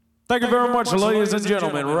Thank you very much, ladies and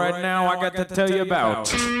gentlemen. Right now, I got to tell you about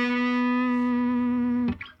the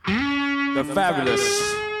fabulous,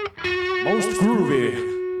 most groovy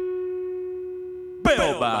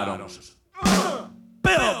bell bottoms.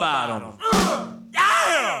 Bell bottoms.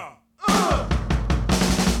 Yeah!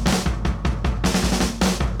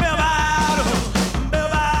 Bell bottoms. Bell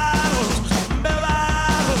bottoms. Bell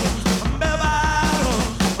bottoms. Bell bottoms.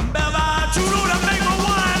 Bell bottoms. You know that make me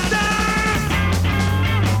wonder.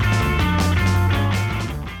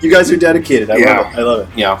 You guys are dedicated. I love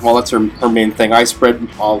it. Yeah, well, that's her main thing. I spread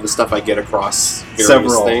all the stuff I get across various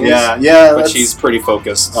Several things. Yeah. But she's pretty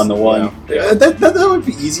focused on the one. Yeah. That would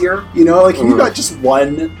be easier, you know. Like if you got just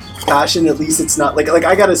one passion, at least it's not like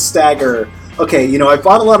I got to stagger. Okay, you know, I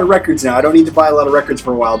bought a lot of records now. I don't need to buy a lot of records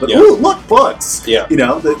for a while, but ooh, look, books. Yeah. You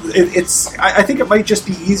know, I think it might just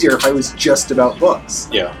be easier if I was just about books.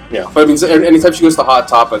 Yeah. But I mean, anytime she goes to Hot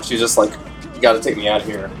Topic, she's just like, you got to take me out of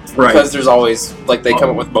here. Right. Because there's always, like, they come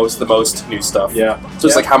up with the most new stuff. Yeah. So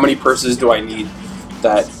it's like, how many purses do I need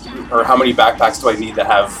or how many backpacks do I need to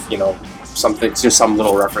have, you know, something, just some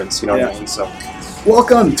little reference, you know what I mean? So.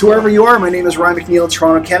 Welcome to wherever you are. My name is Ryan McNeil,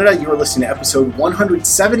 Toronto, Canada. You are listening to episode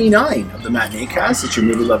 179 of the Matinee Cast. It's your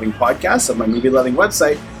movie-loving podcast of my movie-loving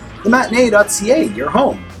website, thematinee.ca, your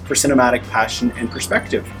home for cinematic passion and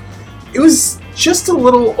perspective. It was just a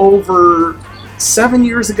little over 7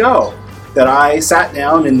 years ago that I sat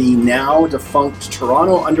down in the now defunct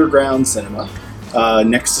Toronto Underground Cinema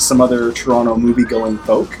next to some other Toronto movie-going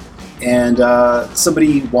folk. And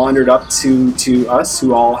somebody wandered up to us,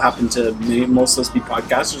 who all happen to, most of us be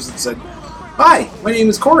podcasters, and said, "Hi, my name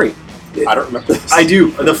is Corey." I don't remember this. I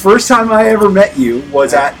do. The first time I ever met you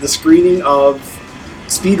was at the screening of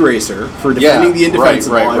Speed Racer for Defending the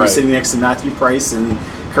Indefensible. I was sitting next to Matthew Price and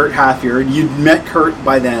Kurt Halfier. You'd met Kurt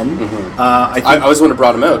by then. I was the one who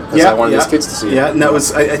brought him out because I wanted his kids to see it. Yeah, and that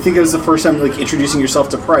was, I think it was the first time like introducing yourself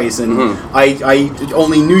to Price, and I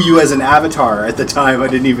only knew you as an avatar at the time. I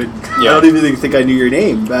don't even think I knew your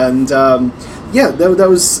name. And that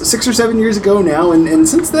was 6 or 7 years ago now, and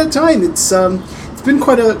since that time, it's been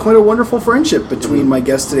quite a wonderful friendship between my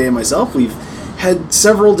guest today and myself. We've had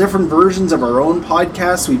several different versions of our own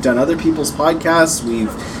podcasts. We've done other people's podcasts.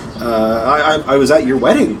 I was at your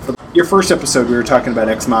wedding. For your first episode, we were talking about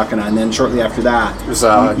Ex Machina, and then shortly after that, It was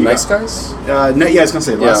Nice Guys? I was going to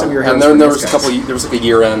say, the last time you were here. And then there was there was like a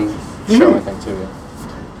year-end show, I think, too.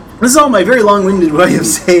 This is all my very long-winded way of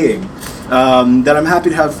saying that I'm happy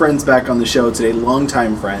to have friends back on the show today,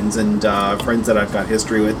 longtime friends, and friends that I've got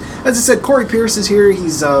history with. As I said, Corey Pierce is here.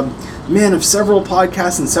 He's a man of several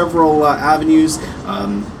podcasts and several avenues.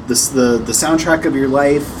 The soundtrack of your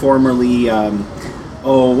life, formerly...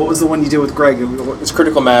 what was the one you did with Greg? It's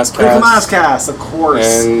Critical Mass Cast. Critical Mass Cast, of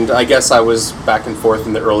course. And I guess I was back and forth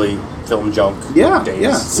in the early Film Junk days.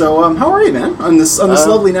 Yeah. So, how are you, man, on this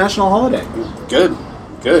lovely national holiday? Good.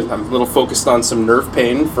 I'm a little focused on some nerve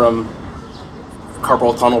pain from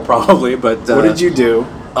carpal tunnel, probably. But what did you do?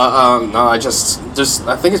 No, I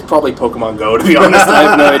think it's probably Pokemon Go, to be honest. I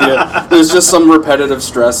have no idea. There's just some repetitive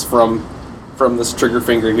stress from this trigger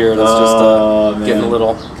finger here that's just getting a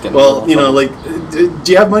little. You know, like,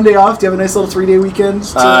 do you have Monday off? Do you have a nice little 3-day weekend?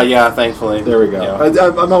 Yeah, thankfully. There we go.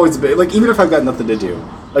 Yeah. I'm always a bit, like, even if I've got nothing to do,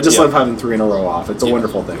 I just love having 3 in a row off. It's a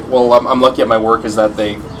wonderful thing. Well, I'm lucky at my work is that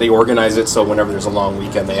they organize it so whenever there's a long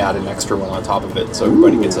weekend, they add an extra one on top of it, so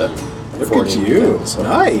everybody gets a 4-day weekend. So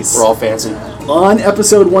nice. We're all fancy. On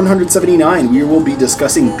episode 179, we will be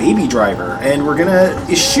discussing Baby Driver, and we're going to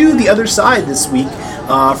eschew the other side this week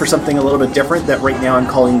for something a little bit different that right now I'm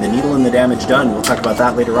calling The Needle and the Damage Done. We'll talk about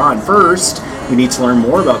that later on. First, we need to learn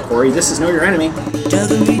more about Corey. This is Know Your Enemy.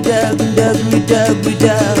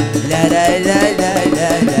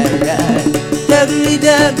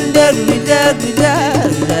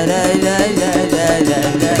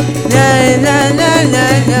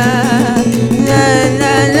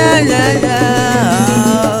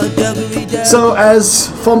 So, as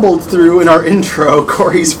fumbled through in our intro,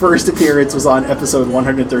 Corey's first appearance was on episode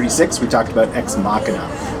 136. We talked about Ex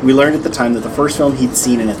Machina. We learned at the time that the first film he'd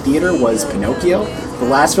seen in a theater was Pinocchio. The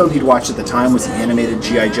last film he'd watched at the time was the animated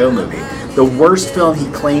G.I. Joe movie. The worst film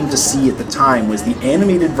he claimed to see at the time was the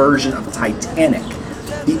animated version of Titanic.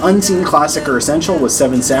 The unseen classic or essential was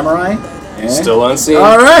Seven Samurai. Still unseen.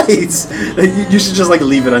 All right. You should just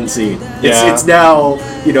leave it unseen. It's now,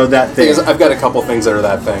 that thing. I've got a couple things that are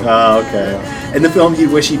that thing. Oh, okay. And the film he'd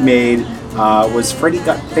wish he'd made was Freddy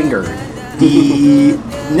Got Fingered. The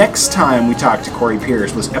next time we talked to Corey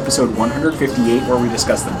Pierce was episode 158, where we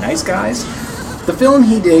discussed The Nice Guys. The film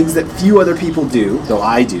he digs that few other people do, though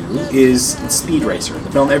I do, is Speed Racer. The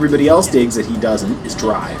film everybody else digs that he doesn't is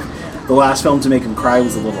Drive. The last film to make him cry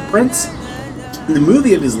was The Little Prince. In the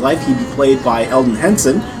movie of his life, he'd be played by Eldon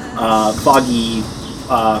Henson, Foggy.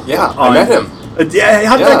 I met him. Yeah,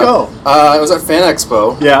 how did that go? I was at Fan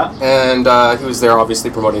Expo. Yeah. And he was there obviously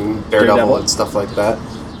promoting Daredevil Daredevil. and stuff like that.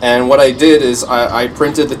 And what I did is I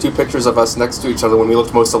printed the 2 pictures of us next to each other when we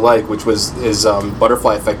looked most alike, which was his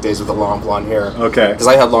Butterfly Effect days with the long blonde hair. Okay. Because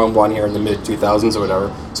I had long blonde hair in the mid-2000s or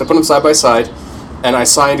whatever. So I put them side by side, and I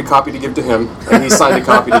signed a copy to give to him, and he signed a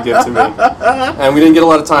copy to give to me. And we didn't get a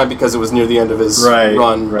lot of time because it was near the end of his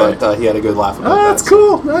run, but he had a good laugh about that. That's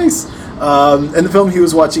cool. Nice. And the film he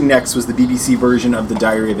was watching next was the BBC version of The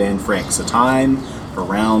Diary of Anne Frank. So time for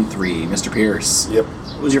round 3. Mr. Pierce. Yep.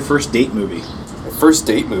 What was your first date movie? My first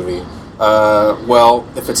date movie? Well,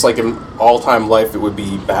 if it's like an all-time life, it would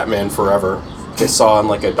be Batman Forever. I saw in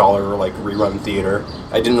like $1 rerun theater.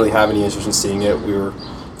 I didn't really have any interest in seeing it. We were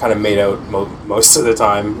kind of made out most of the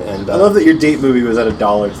time, and I love that your date movie was at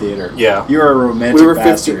 $1 theater. Yeah, you're a romantic we were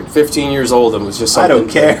bastard. 15 years old, and it was just something. I don't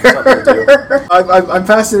care. Something to do. I'm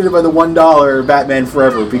fascinated by the $1 Batman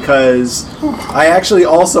Forever because I actually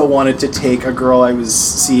also wanted to take a girl I was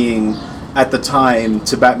seeing at the time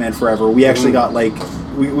to Batman Forever. We actually got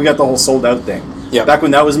we got the whole sold out thing. Yeah. Back when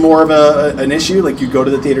that was more of an issue, like you'd go to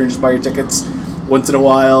the theater and just buy your tickets. Once in a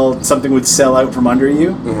while, something would sell out from under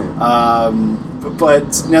you.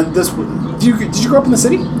 But now did you grow up in the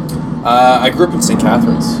city? I grew up in St.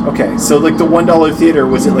 Catharines. Okay, so like the $1 theater,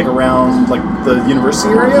 was it like around like the university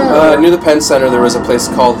area? Near the Penn Center, there was a place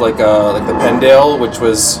called like the Pendale, which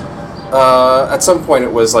was at some point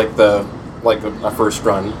it was like a first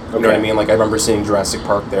run. You know what I mean? Like I remember seeing Jurassic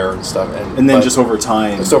Park there and stuff. And then just over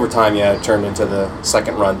time. Just over time, yeah, it turned into the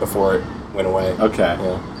second run before it went away. Okay.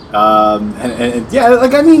 Yeah. And yeah,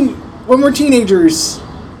 like I mean, when we're teenagers,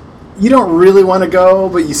 you don't really want to go,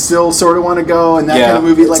 but you still sort of want to go, and that kind of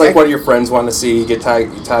movie. It's like what your friends want to see. You tag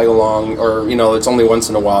along, or it's only once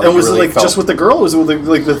in a while. And was it like just with the girl? Or was it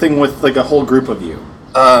like the thing with like a whole group of you?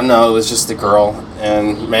 No, it was just the girl,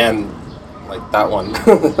 and man, like that one.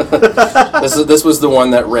 This was the one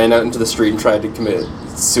that ran out into the street and tried to commit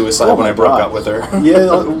suicide when I broke up with her.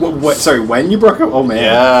 Yeah. What? Sorry, when you broke up? Oh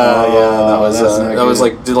man. That was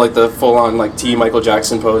like did like the full on like Michael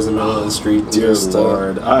Jackson pose in the middle of the street. And Dear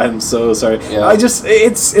Lord, I'm so sorry. Yeah.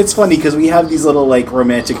 It's funny because we have these little like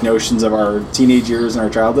romantic notions of our teenage years and our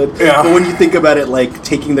childhood. Yeah. But when you think about it, like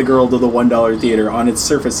taking the girl to the $1 theater on its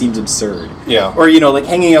surface seems absurd. Yeah. Or like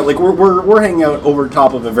hanging out, like we're hanging out over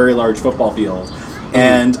top of a very large football field.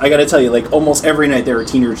 And I got to tell you, like almost every night there are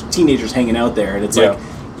teenagers hanging out there, and it's like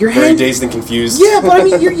you're very dazed and confused. Yeah, but I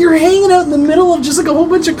mean, you're hanging out in the middle of just like a whole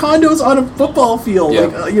bunch of condos on a football field. Yeah.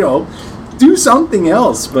 Like do something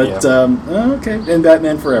else. But okay, and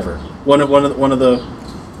Batman Forever, one of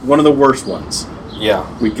the worst ones. Yeah,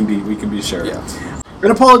 we can be sure. Yeah.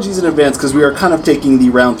 And apologies in advance because we are kind of taking the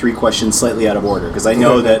round 3 questions slightly out of order because I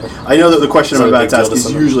know that the question I'm about to ask is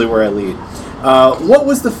usually where I lead. What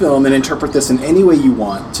was the film, and interpret this in any way you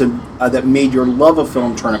want, that made your love of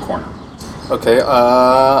film turn a corner? Okay,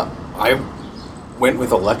 I went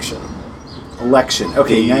with Election.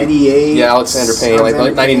 Okay, 98. Yeah, Alexander Payne,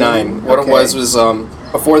 like 99. What it was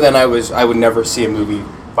before then I would never see a movie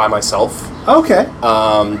by myself. Okay.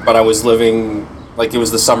 But I was living, like it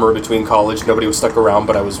was the summer between college, nobody was stuck around,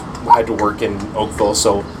 but I had to work in Oakville,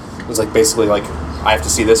 so it was like basically like I have to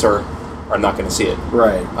see this or I'm not going to see it.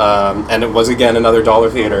 Right. And it was again another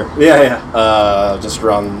 $1 theater. Yeah. Just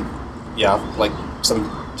around, like some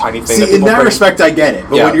tiny thing. See, in that respect, I get it.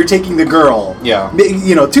 But when you're taking the girl,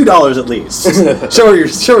 $2 at least. show her.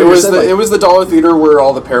 It was the $1 theater where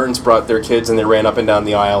all the parents brought their kids and they ran up and down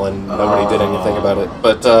the aisle and nobody did anything about it.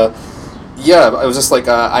 But I was just like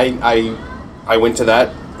I went to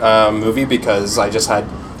that movie because I just had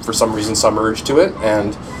for some reason some urge to it,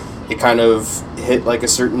 and it kind of hit like a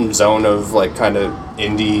certain zone of like kind of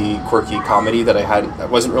indie quirky comedy that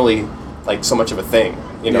wasn't really like so much of a thing,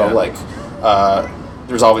 like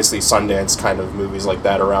there's obviously Sundance kind of movies like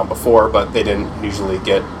that around before, but they didn't usually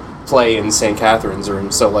get play in St. Catharines,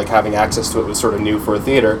 so like having access to it was sort of new for a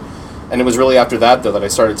theater. And it was really after that though that I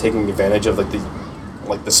started taking advantage of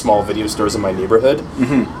like the small video stores in my neighborhood.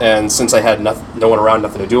 Mm-hmm. And since I had no one around,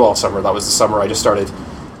 nothing to do all summer, that was the summer I just started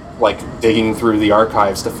like digging through the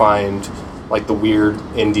archives to find like the weird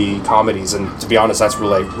indie comedies. And to be honest, that's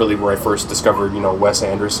really where I first discovered Wes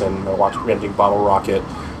Anderson. I watched Renting Bottle Rocket,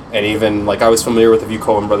 and even like I was familiar with a few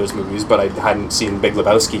Coen Brothers movies, but I hadn't seen Big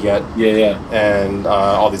Lebowski yet. Yeah. And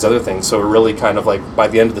all these other things. So it really kind of like by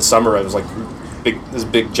the end of the summer, I was like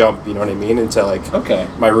big jump, you know what I mean? Into like, Okay.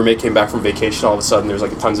 my roommate came back from vacation. All of a sudden, there's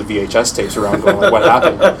like tons of VHS tapes around, going like, "What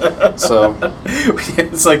happened?" So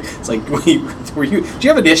it's like were you? Do you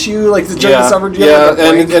have an issue like the during the summer? Do you yeah, have, like,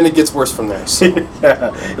 a break? and it gets worse from there. So.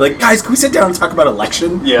 Yeah. Like, guys, can we sit down and talk about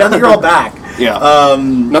election? Yeah. Now that you're all back. Yeah.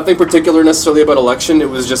 Nothing particular necessarily about election. It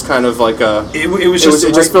was just kind of like a. It was just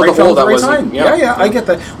it just filled the film hole at the that right wasn't. time. Yeah, I get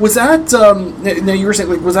that. Was that? Now you were saying,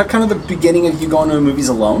 like, was that kind of the beginning of you going to the movies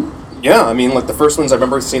alone? Yeah, I mean, like the first ones I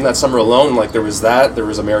remember seeing that summer alone. Like there was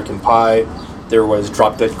American Pie, there was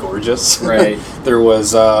Drop Dead Gorgeous, Right. There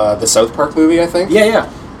was the South Park movie, I think.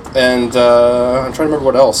 Yeah. And I'm trying to remember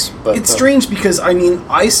what else. But It's strange because I mean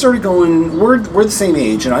I started going. We're the same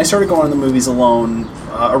age, and I started going to the movies alone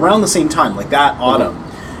around the same time, like that autumn.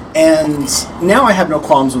 And now I have no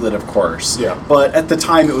qualms with it, of course. Yeah. But at the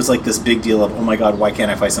time, it was like this big deal of, oh my god, why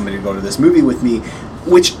can't I find somebody to go to this movie with me?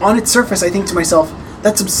 Which, on its surface, I think to myself,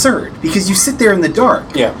 that's absurd because you sit there in the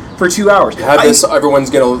dark. Yeah. For 2 hours. Everyone's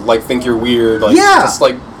gonna like think you're weird. Like, Yeah. Just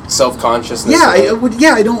like self-consciousness. Yeah, I of, would.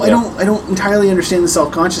 Yeah, I don't entirely understand the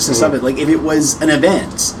self-consciousness of it. Like, if it was an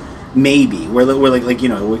event, maybe where like you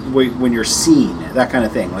know when you're seen, that kind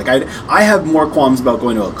of thing. Like, I have more qualms about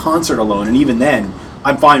going to a concert alone, and even then,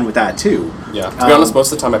 I'm fine with that too. Yeah. To be honest,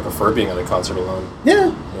 most of the time I prefer being at a concert alone.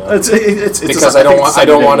 Yeah. Yeah. It's Because I don't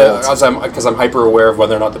want to. Because I'm hyper aware of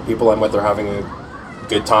whether or not the people I'm with are having a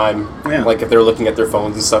good time. Yeah. Like if they're looking at their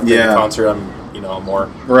phones and stuff during Yeah. the concert, I'm more.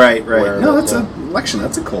 Right. aware of No, it, that's yeah. an election.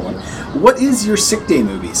 That's a cool one. What is your sick day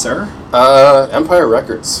movie, sir? Empire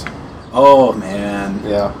Records. Oh man.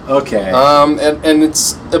 Yeah. Okay. And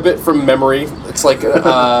it's a bit from memory. It's like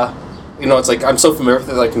it's like I'm so familiar with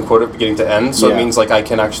it that I can quote it beginning to end. So Yeah. it means like I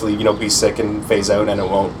can actually be sick and phase out, and it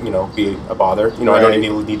won't be a bother. I Right. don't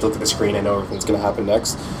need to look at the screen. I know everything's gonna happen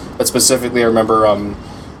next. But specifically, I remember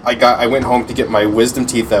I went home to get my wisdom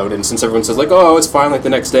teeth out, and since everyone says like, oh, it's fine, like the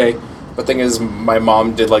next day. But thing is, my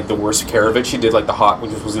mom did like the worst care of it. She did like the hot,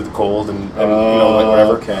 which was the cold, and like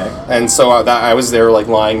whatever. Okay. And so I was there like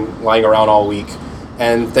lying around all week.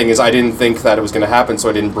 And thing is, I didn't think that it was going to happen, so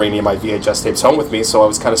I didn't bring any of my VHS tapes home with me. So I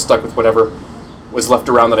was kind of stuck with whatever was left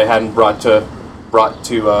around that I hadn't brought to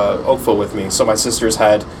Oakville with me. So my sisters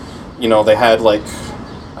had, they had like,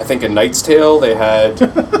 I think A Knight's Tale. They had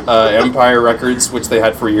Empire Records, which they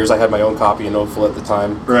had for years. I had my own copy in Oakville at the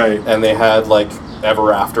time. Right. And they had like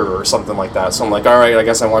Ever After or something like that. So I'm like, all right, I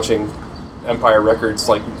guess I'm watching Empire Records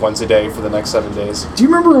like once a day for the next 7 days. Do you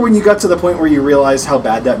remember when you got to the point where you realized how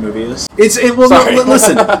bad that movie is? Sorry. No,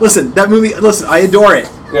 listen, that movie. Listen, I adore it.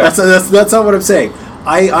 Yeah. That's not what I'm saying.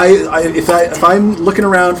 If I'm looking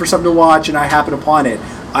around for something to watch and I happen upon it,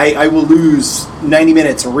 I will lose 90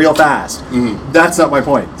 minutes real fast. Mm-hmm. That's not my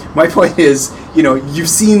point. My point is, you've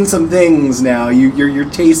seen some things now. Your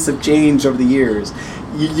tastes have changed over the years.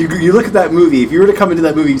 You look at that movie. If you were to come into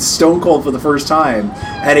that movie stone cold for the first time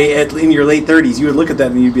in your late 30s, you would look at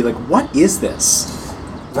that and you'd be like, "What is this?"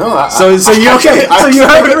 No, So you okay? So you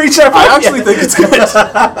haven't reached that point I actually yet. think it's good.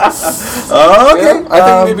 Okay. Yeah,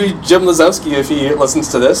 I think maybe Jim Lazowski, if he listens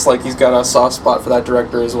to this, like he's got a soft spot for that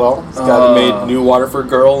director as well. He's got made New Waterford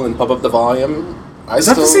Girl and Pump Up the Volume. Is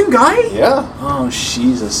that the same guy? Yeah. Oh,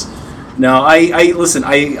 Jesus. No, I listen.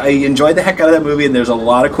 I enjoyed the heck out of that movie, and there's a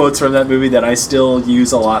lot of quotes from that movie that I still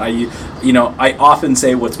use a lot. I often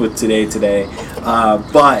say "What's with today,"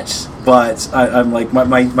 but I'm like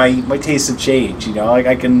my tastes have changed. Like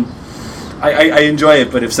I enjoy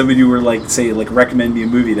it, but if somebody were like say like recommend me a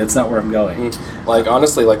movie, that's not where I'm going. Like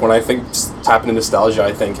honestly, like when I think tapping into nostalgia,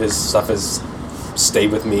 I think his stuff has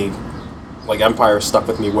stayed with me. Like Empire stuck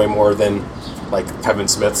with me way more than like Kevin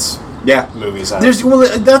Smith's. Yeah, movies have.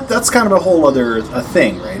 That's kind of a whole other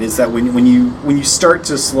thing, right? Is that when you start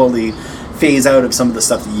to slowly phase out of some of the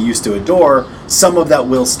stuff that you used to adore, some of that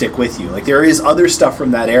will stick with you. Like there is other stuff from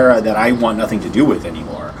that era that I want nothing to do with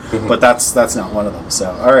anymore, but that's not one of them. So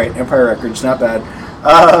all right, Empire Records, not bad.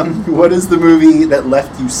 What is the movie that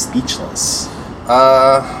left you speechless?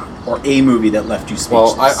 Or a movie that left you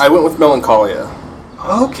speechless? Well, I went with Melancholia.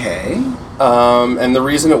 Okay. And the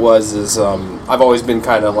reason it is I've always been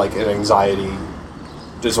kind of like an anxiety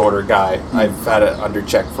disorder guy. I've had it under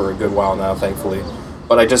check for a good while now, thankfully.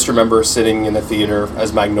 But I just remember sitting in the theater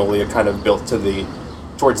as Magnolia kind of built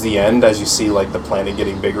towards the end, as you see like the planet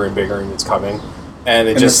getting bigger and bigger and it's coming. And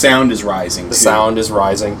the sound is rising. The sound is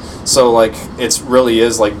rising. So like it really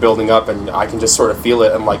is like building up, and I can just sort of feel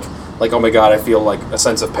it. And like oh my god, I feel like a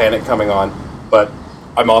sense of panic coming on. But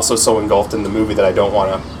I'm also so engulfed in the movie that I don't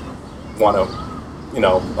want to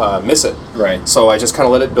miss it. Right. So I just kind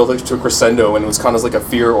of let it build to a crescendo, and it was kind of like a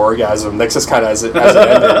fear orgasm. That's just kind of as it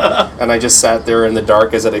ended. And I just sat there in the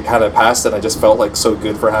dark as it kind of passed, and I just felt like so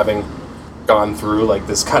good for having gone through like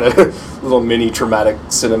this kind of little mini traumatic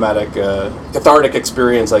cinematic cathartic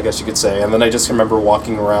experience, I guess you could say. And then I just remember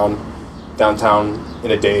walking around downtown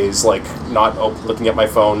in a daze, like not looking at my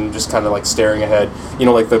phone, just kind of like staring ahead. You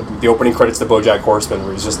know, like the opening credits to BoJack Horseman,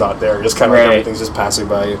 where he's just not there, just kind of like everything's just passing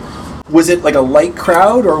by you. Was it like a light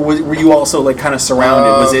crowd, or were you also like kind of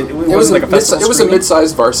surrounded? It was like a festival? It was a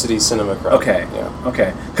mid-sized varsity cinema crowd. Okay. Yeah.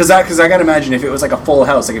 Okay. Because I gotta imagine if it was like a full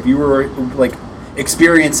house, like if you were like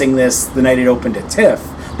experiencing this the night it opened at TIFF,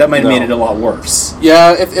 that might have made it a lot worse.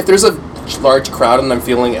 Yeah. If there's a large crowd and I'm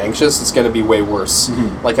feeling anxious, it's going to be way worse.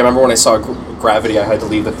 Mm-hmm. Like I remember when I saw Gravity, I had to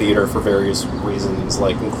leave the theater for various reasons,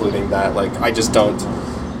 like including that. Like I just don't.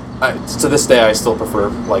 To this day, I still prefer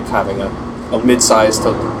like having a mid-sized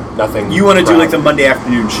to nothing. You want to do crowd. like the Monday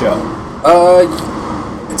afternoon show?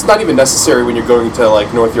 It's not even necessary when you're going to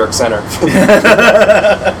like North York Center.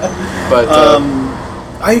 But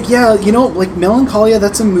like Melancholia,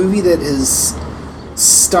 that's a movie that is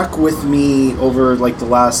stuck with me over like the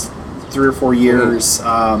last 3 or 4 years.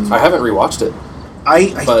 I haven't rewatched it.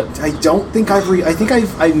 I don't think I think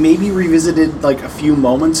I maybe revisited like a few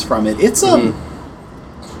moments from it. It's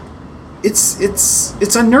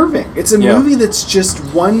it's unnerving. It's a movie that's just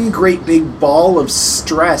one great big ball of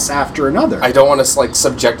stress after another. I don't want to like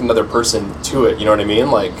subject another person to it. You know what I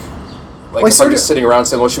mean? Like if I'm just sitting around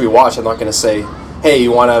saying, "What should we watch?" I'm not going to say, "Hey,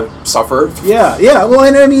 you want to suffer?" Yeah. Well,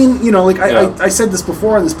 and I mean, like I said this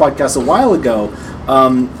before on this podcast a while ago.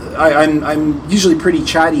 I'm usually pretty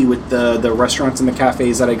chatty with the restaurants and the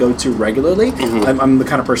cafes that I go to regularly. Mm-hmm. I'm the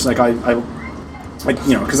kind of person I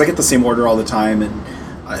because I get the same order all the time, and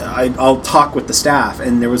I'll talk with the staff.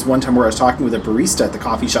 And there was one time where I was talking with a barista at the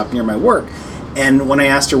coffee shop near my work, and when I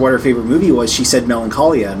asked her what her favorite movie was, she said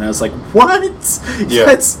Melancholia, and I was like, "What? Yeah.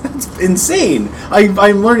 That's insane!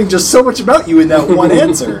 I'm learning just so much about you in that one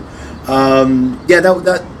answer."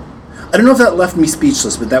 That I don't know if that left me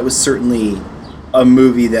speechless, but that was certainly a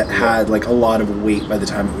movie that had like a lot of weight by the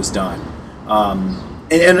time it was done,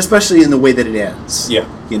 and especially in the way that it ends. Yeah,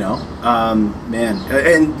 man,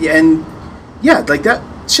 and yeah, like that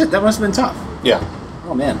shit. That must have been tough. Yeah.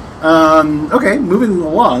 Oh man. Okay, moving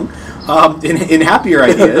along. In happier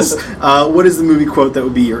ideas, what is the movie quote that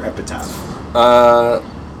would be your epitaph?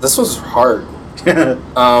 This was hard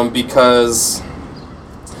because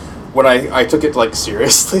when I took it like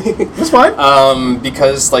seriously. That's fine.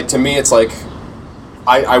 Because like to me it's like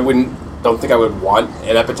I don't think I would want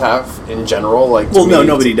an epitaph in general. Like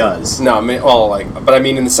nobody does. No, I mean, but I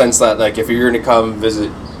mean in the sense that like if you're going to come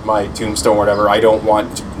visit my tombstone or whatever, I don't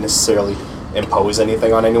want to necessarily impose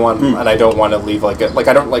anything on anyone, and I don't want to leave I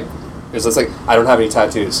don't like. Because it's like I don't have any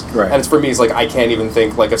tattoos, right? And it's for me, it's like I can't even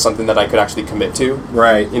think like of something that I could actually commit to,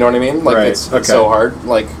 right? You know what I mean? Like right. it's so hard.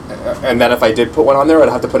 Like, and then if I did put one on there, I'd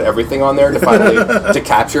have to put everything on there to finally to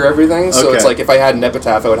capture everything. So it's like if I had an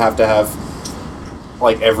epitaph, I would have to have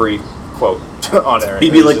like every quote on there.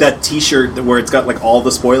 You'd be like that T-shirt where it's got like all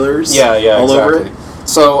the spoilers, all exactly. over it.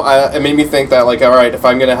 So it made me think that like, all right, if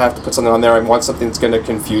I'm gonna have to put something on there, I want something that's gonna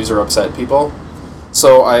confuse or upset people.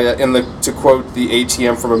 So to quote the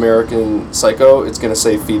ATM from American Psycho, it's gonna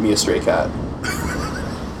say "Feed me a stray cat."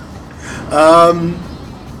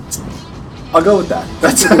 I'll go with that.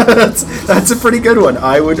 That's a pretty good one.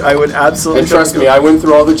 I would absolutely. And trust me, I went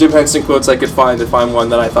through all the Jim Henson quotes I could find to find one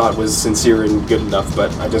that I thought was sincere and good enough,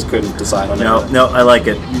 but I just couldn't decide on it. No, I like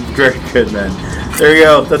it. Very good, man. There you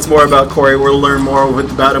go. That's more about Corey. We'll learn more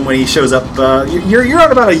about him when he shows up. You're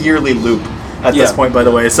on about a yearly loop at this point, by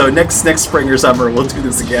the way. So next spring or summer, we'll do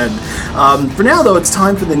this again. For now, though, it's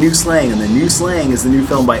time for the new slang, and the new slang is the new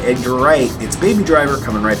film by Edgar Wright. It's Baby Driver,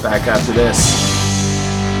 coming right back after this.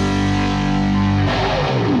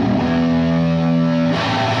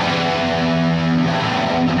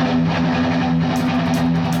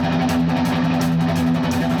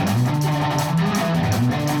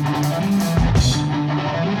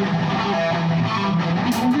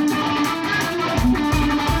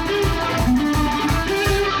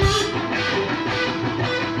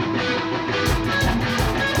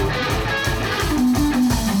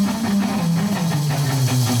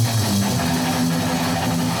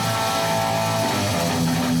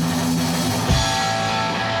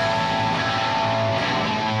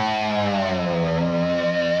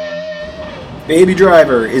 Baby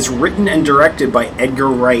Driver is written and directed by Edgar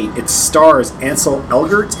Wright. It stars Ansel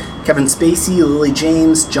Elgort, Kevin Spacey, Lily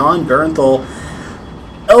James, John Bernthal,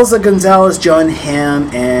 Elza Gonzalez, John Hamm,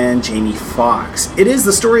 and Jamie Foxx. It is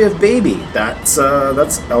the story of Baby. That's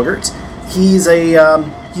Elgort. He's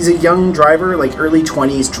a young driver, like early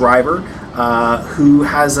 20s driver, who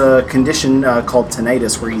has a condition called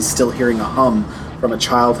tinnitus, where he's still hearing a hum from a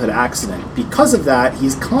childhood accident. Because of that,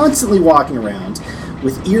 he's constantly walking around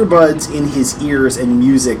with earbuds in his ears and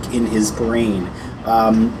music in his brain.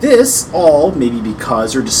 This all, maybe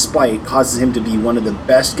because or despite, causes him to be one of the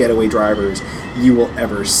best getaway drivers you will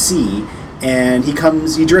ever see. And he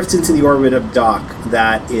drifts into the orbit of Doc.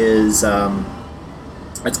 That's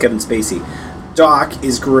Kevin Spacey. Doc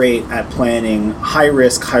is great at planning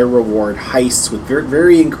high-risk, high-reward heists with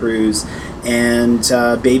varying crews, and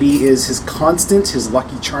Baby is his constant, his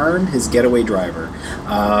lucky charm, his getaway driver.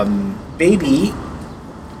 Baby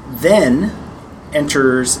then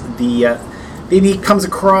enters the... Baby comes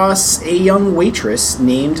across a young waitress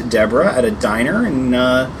named Deborah at a diner, and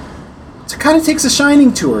kind of takes a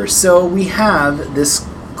shining to her. So we have this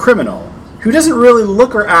criminal who doesn't really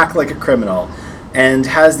look or act like a criminal, and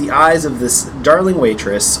has the eyes of this darling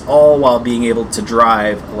waitress, all while being able to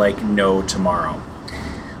drive like no tomorrow.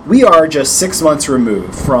 We are just 6 months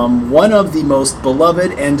removed from one of the most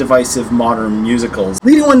beloved and divisive modern musicals,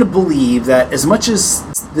 leading one to believe that as much as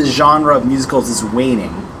the genre of musicals is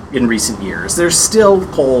waning in recent years, there's still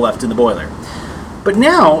coal left in the boiler. But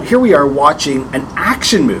now, here we are watching an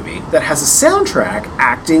action movie that has a soundtrack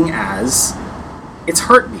acting as its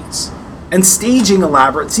heartbeats, and staging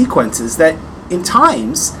elaborate sequences that in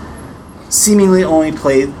times seemingly only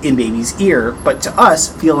play in Baby's ear, but to us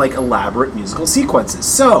feel like elaborate musical sequences.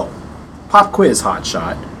 So, pop quiz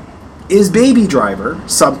hotshot, is Baby Driver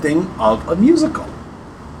something of a musical?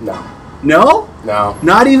 No. No? No.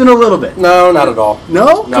 Not even a little bit? No, not at all.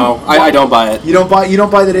 No? No, I don't buy it. You don't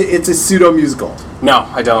buy that it's a pseudo musical? No,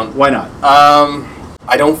 I don't. Why not?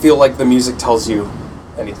 I don't feel like the music tells you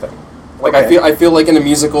anything. Like Okay. I feel like in a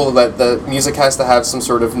musical that the music has to have some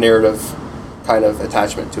sort of narrative kind of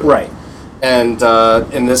attachment to it. Right. And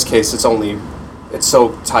in this case, it's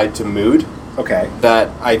so tied to mood Okay. that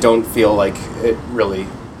I don't feel like it really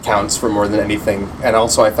counts for more than anything. And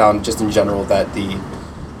also, I found just in general that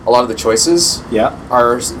a lot of the choices Yeah.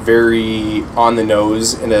 are very on the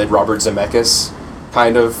nose in a Robert Zemeckis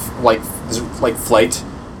kind of like Flight,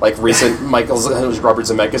 like recent Robert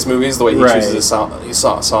Zemeckis movies. The way he Right. chooses his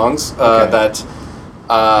songs, Okay. that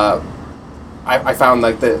I found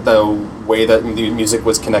like the way that the music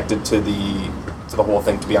was connected to the whole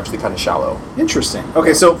thing to be actually kind of shallow. Interesting.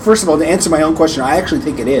 Okay, so first of all, to answer my own question, I actually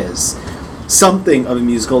think it is something of a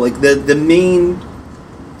musical. Like the main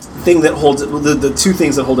thing that holds it, the two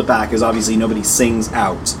things that hold it back is obviously nobody sings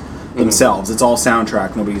out themselves. It's all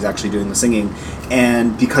soundtrack. Nobody's actually doing the singing,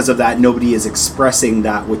 and because of that, nobody is expressing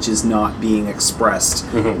that which is not being expressed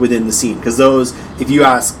within the scene. Because if you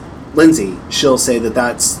ask Lindsay, she'll say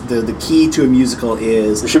that's the key to a musical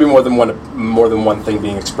is There should be more than one thing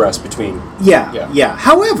being expressed between. Yeah.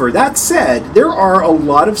 However, that said, there are a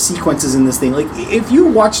lot of sequences in this thing. Like if you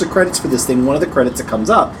watch the credits for this thing, one of the credits that comes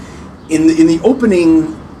up in the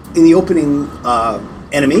opening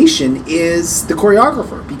animation is the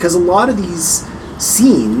choreographer, because a lot of these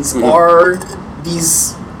scenes are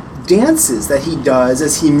these dances that he does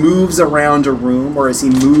as he moves around a room or as he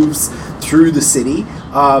moves through the city.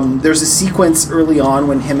 There's a sequence early on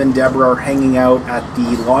when him and Deborah are hanging out at the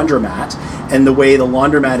laundromat, and the way the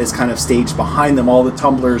laundromat is kind of staged behind them, all the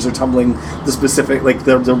tumblers are tumbling the specific, like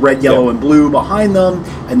the red, yellow, and blue behind them,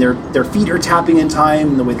 and their feet are tapping in time,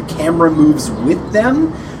 and the way the camera moves with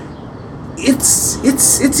them. It's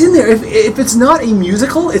in there. If it's not a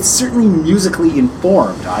musical, it's certainly musically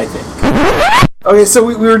informed, I think. Okay, so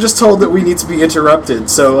we were just told that we need to be interrupted,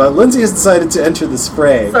 so Lindsay has decided to enter this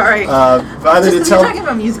fray. Sorry. Either to You're tell... talking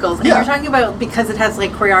about musicals, and Yeah. you're talking about because it has like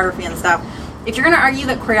choreography and stuff. If you're going to argue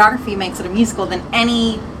that choreography makes it a musical, then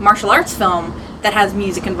any martial arts film that has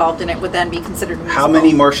music involved in it would then be considered a musical. How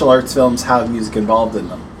many martial arts films have music involved in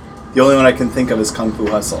them? The only one I can think of is Kung Fu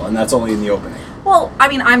Hustle, and that's only in the opening. Well, I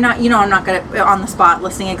mean, I'm not good at on the spot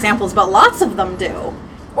listing examples, but lots of them do.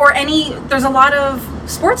 Or there's a lot of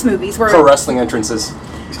sports movies where For wrestling entrances.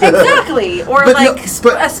 exactly, or But like no,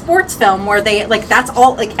 but- a sports film where they like that's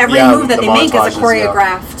all like every Yeah, move that the they make is a montages, yeah.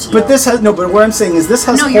 choreographed. But this has... No, but what I'm saying is this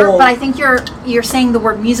has No, but I think you're saying the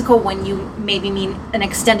word musical when you maybe mean an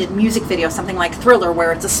extended music video, something like Thriller,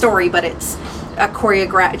 where it's a story but it's a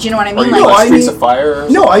choreograph. Do you know what I mean? Or No, I Streets mean- of Fire.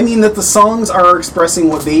 No, I mean that the songs are expressing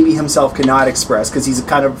what Baby himself cannot express, because he's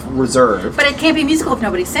kind of reserved. But it can't be musical if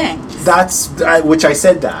nobody sings. That's... which I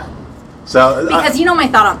said that. So... Because you know my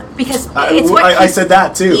thought on that. Because I said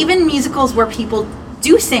that too. Even musicals where people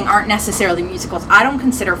do sing aren't necessarily musicals. I don't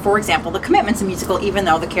consider, for example, The Commitment's a musical, even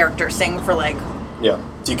though the characters sing for like Yeah.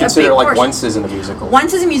 Do you consider big like portion. Once is in a musical?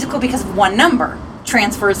 Once is a musical because of one number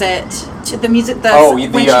transfers it to the music. Oh,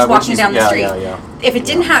 when the, she's when walking she's- down the yeah, street. yeah. If it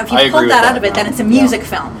didn't have, if I you agree pulled with that that out of it, then now. it's a Yeah. music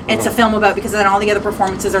film. It's a film about, because then all the other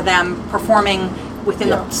performances are them performing within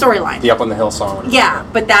Yeah. the storyline. The Up on the Hill song. Yeah,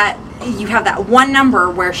 but that you have that one number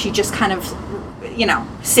where she just kind of,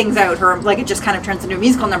 sings out her, like it just kind of turns into a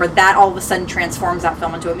musical number. That all of a sudden transforms that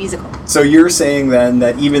film into a musical. So you're saying then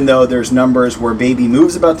that even though there's numbers where Baby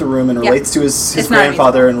moves about the room and Yeah. relates to his It's not a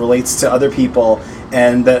grandfather and musical. relates to other people,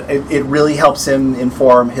 and that it really helps him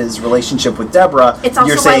inform his relationship with Deborah. It's also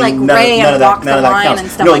you're why, saying like, none, Ray none and of that, Walk none of the that Line counts.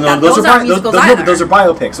 and stuff like that. Those Those are aren't musicals no, but either. those are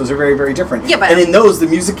biopics. Those are very, very different. Yeah, but- and in those, the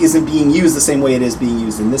music isn't being used the same way it is being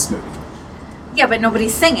used in this movie. Yeah, but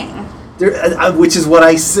nobody's singing. Which is what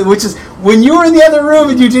I said. Which is when you were in the other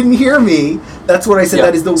room and you didn't hear me. That's what I said. Yeah.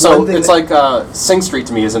 That is the so one thing. it's like Sing Street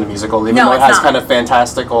to me isn't a musical, even No, though it it's has not. kind of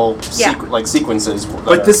fantastical Yeah. sequences.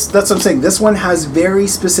 But that's what I'm saying. This one has very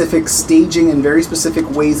specific staging and very specific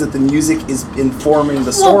ways that the music is informing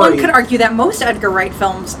the story. Well, one could argue that most Edgar Wright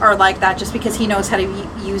films are like that just because he knows how to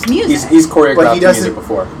use music. he's choreographed but he the doesn't. music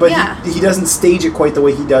before. But Yeah. he doesn't stage it quite the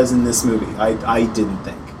way he does in this movie. I didn't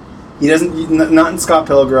think. He doesn't. Not in Scott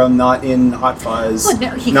Pilgrim. Not in Hot Fuzz. Well, no,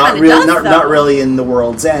 he not kinda really. does, Not though. really in The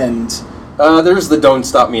World's End. There's the "Don't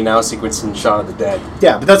Stop Me Now" sequence in Shaun of the Dead.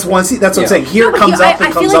 Yeah, but that's one. That's what I'm Yeah. saying. Here No, it but comes he, up and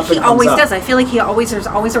I comes feel up like he and comes always up. does. I feel like there's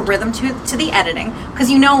always a rhythm to the editing because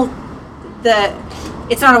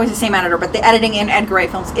it's not always the same editor, but the editing in Edgar Wright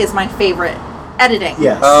films is my favorite editing.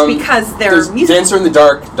 Yes. Because they're There's musical. Dancer in the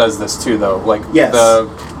Dark does this too, though. Like Yes. the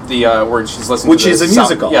where she's listening, Which to the is a sound-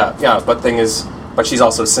 musical. Yeah. But she's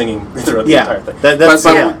also singing throughout the Yeah. entire thing. That's-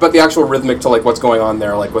 but, yeah. but the actual rhythmic to like what's going on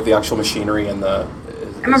there, like with the actual machinery and the.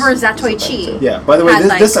 I remember is a Zatoichi. thing, too. Yeah. By the way, had,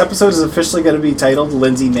 this like- episode is officially going to be titled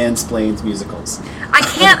 "Lindsay Mansplains Musicals." I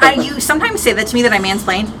can't. You sometimes say that to me that I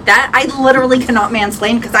mansplain. That I literally cannot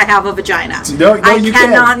mansplain because I have a vagina. No, I you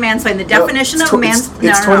cannot can't. mansplain. The definition No, of it's mans.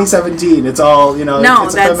 It's 2017. It's all No,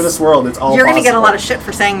 it's a feminist world. It's all. You're gonna get a possible. lot of shit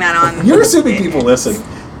for saying that on. You're assuming people listen.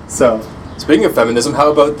 So Speaking of feminism, how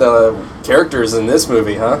about the characters in this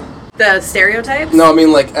movie, huh? The stereotypes. No, I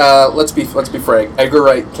mean like let's be frank. Edgar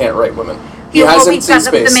Wright can't write women. He Yeah, well, hasn't we've got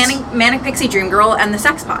seen the space. Manic Pixie Dream Girl and the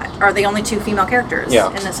Sex Pot are the only two female characters Yeah.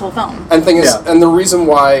 in this whole film. And thing is, Yeah. and the reason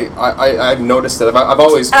why I've noticed it, I've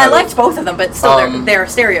always And I kinda- liked both of them, but still, they're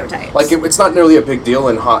stereotypes. Like it's not nearly a big deal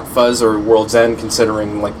in Hot Fuzz or World's End,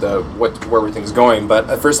 considering like where everything's going. But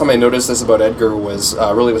the first time I noticed this about Edgar was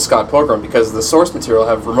really with Scott Pilgrim, because the source material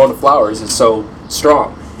of Ramona Flowers is so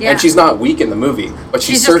strong, Yeah. and she's not weak in the movie, but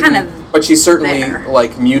She's just kind of certainly there.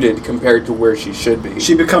 like muted compared to where she should be.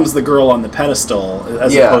 she becomes the girl on the pedestal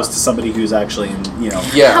as Yeah. opposed to somebody who's actually in.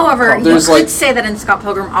 yeah. However, you there's could like say that in Scott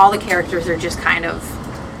Pilgrim, all the characters are just kind of.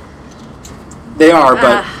 they are, but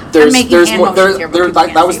I'm there's making there's hand more. motions here, but people That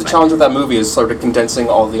can't was see, the but- challenge with that movie, is sort of condensing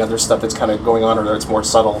all the other stuff that's kind of going on, or it's more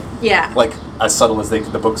subtle. Yeah. Like as subtle as the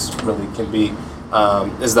books really can be.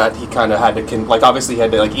 Is that he kind of had to like obviously he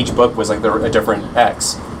had to, like, each book was like a different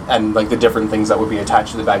X, and like the different things that would be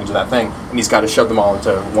attached to the baggage of that thing, and he's got to shove them all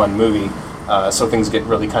into one movie, so things get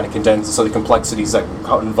really kind of condensed, and so the complexities that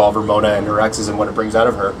involve Ramona and her exes and what it brings out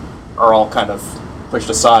of her are all kind of pushed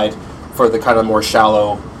aside for the kind of more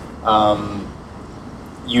shallow,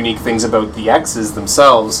 unique things about the exes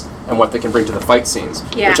themselves and what they can bring to the fight scenes,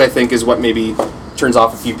 Yeah. which I think is what maybe turns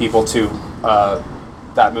off a few people to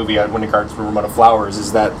that movie when it regards to Ramona Flowers,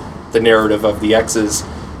 is that the narrative of the exes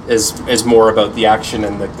is more about the action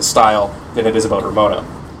and the style than it is about Ramona.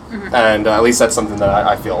 Mm-hmm. And at least that's something that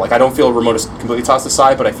I feel. Like, I don't feel Ramona's completely tossed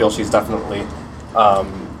aside, but I feel she's definitely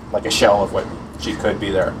like a shell of what she could be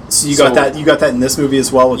there. So you got that in this movie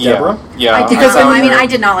as well with Yeah. Deborah. Yeah. I did Because, not, I I mean, mean, I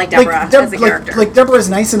did not like Deborah as a character. Like Deborah's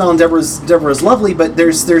nice and all, and Deborah's lovely, but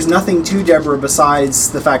there's nothing to Deborah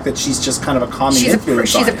besides the fact that she's just kind of a calming influence.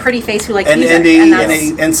 she's a on him. pretty face who likes and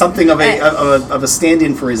music, and something of a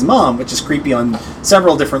stand-in for his mom, which is creepy on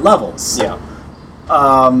several different levels. Yeah.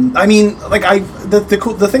 I mean, like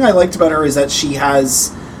the thing I liked about her is that she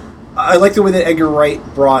has. I like the way that Edgar Wright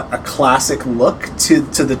brought a classic look to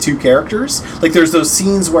the two characters. Like, there's those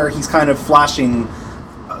scenes where he's kind of flashing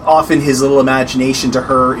off in his little imagination to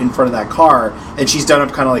her in front of that car, and she's done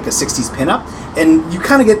up kind of like a 60s pinup. And you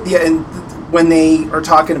kind of get when they are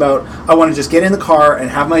talking about, I want to just get in the car and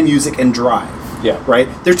have my music and drive. Yeah. Right?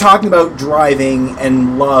 They're talking about driving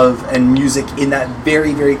and love and music in that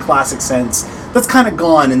very, very classic sense. That's kind of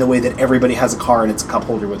gone in the way that everybody has a car and it's a cup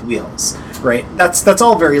holder with wheels. Right? That's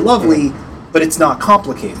all very lovely, but it's not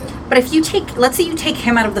complicated. But if you let's say you take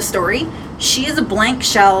him out of the story, she is a blank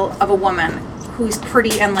shell of a woman who's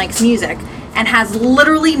pretty and likes music and has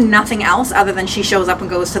literally nothing else other than she shows up and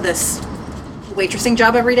goes to this waitressing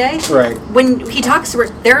job every day. Right. When he talks to her,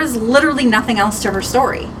 there is literally nothing else to her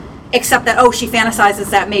story. Except that, she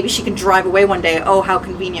fantasizes that maybe she can drive away one day. Oh, how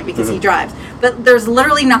convenient, because he drives. But there's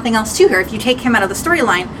literally nothing else to her. If you take him out of the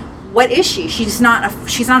storyline, what is she? She's not a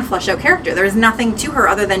fleshed out character. There's nothing to her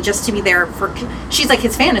other than just to be there for. She's like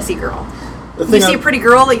his fantasy girl. You see a pretty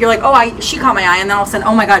girl that you're like, oh, she caught my eye, and then all of a sudden,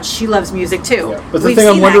 oh my God, she loves music too. Yeah. But the thing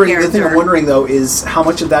I'm wondering though is how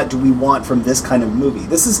much of that do we want from this kind of movie?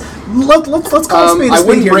 This is let's call it a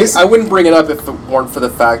spade here. I wouldn't bring it up if it weren't for the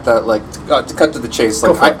fact that, like, to cut to the chase,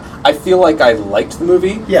 like I feel like I liked the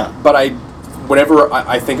movie. Yeah. But whenever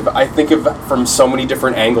I think of it from so many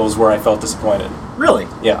different angles where I felt disappointed. Really?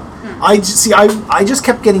 Yeah. I just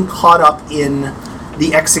kept getting caught up in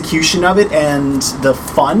the execution of it and the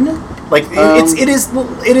fun. Like it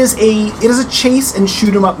is a chase and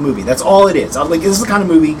shoot 'em up movie. That's all it is. Like, this is the kind of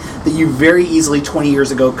movie that you very easily 20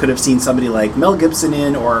 years ago could have seen somebody like Mel Gibson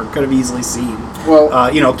in, or could have easily seen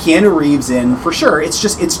Keanu Reeves in, for sure.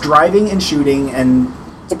 It's driving and shooting and,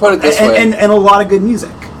 to put it this way, and a lot of good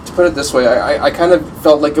music. To put it this way, I kind of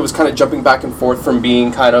felt like it was kind of jumping back and forth from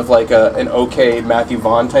being kind of like an okay Matthew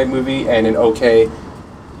Vaughn type movie and an okay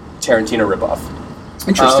Tarantino ripoff.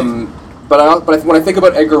 Interesting. But when I think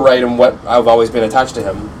about Edgar Wright and what I've always been attached to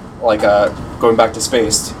him, like going back to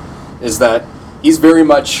Spaced, is that he's very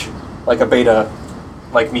much like a beta,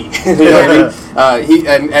 like me. You know what I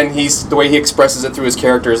mean? He's the way he expresses it through his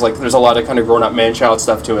characters. Like, there's a lot of kind of grown-up man-child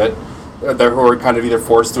stuff to it. They're who are kind of either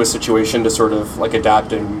forced to a situation to sort of like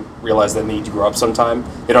adapt and realize they need to grow up sometime.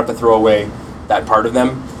 They don't have to throw away that part of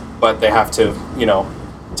them, but they have to,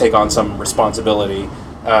 take on some responsibility.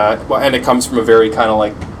 And it comes from a very kind of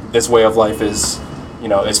like, this way of life is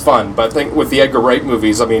fun. But I think with the Edgar Wright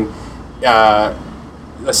movies, I mean,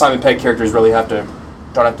 the Simon Pegg characters really don't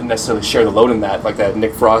have to necessarily share the load in that. Like, that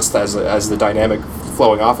Nick Frost as the dynamic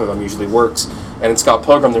flowing off of them usually works. And in Scott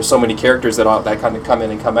Pilgrim, there's so many characters that kind of come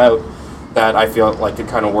in and come out that I feel like it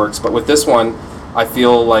kind of works. But with this one, I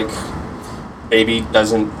feel like Baby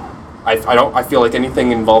doesn't. I feel like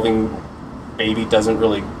anything involving Baby doesn't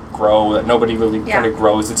really grow. That nobody really kind of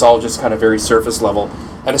grows. It's all just kind of very surface level.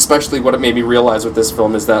 And especially what it made me realize with this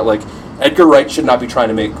film is that, like, Edgar Wright should not be trying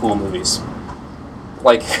to make cool movies.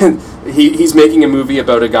 Like, he's making a movie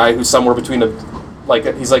about a guy who's somewhere between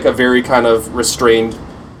he's like a very kind of restrained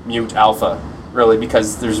mute alpha, really,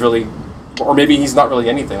 because there's really, or maybe he's not really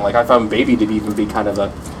anything. Like, I found Baby to even be kind of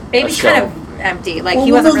a Baby's show. kind of empty. Like,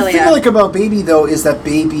 he wasn't really. The thing I like about Baby, though, is that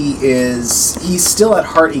Baby he's still at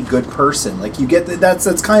heart a good person. Like, you get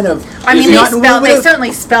that's kind of. I mean, they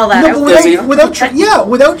certainly spell that out.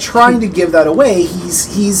 Without trying to give that away,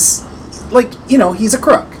 he's like, he's a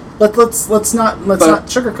crook. Let's not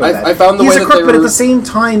sugarcoat that. I found the he's way a crook, but at the same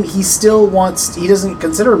time, he doesn't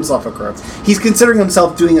consider himself a crook. He's considering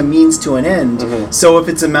himself doing a means to an end. Mm-hmm. So if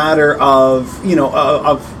it's a matter of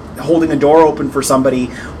of holding a door open for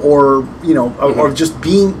somebody, or or just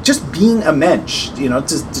being a mensch,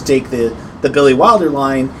 to take the Billy Wilder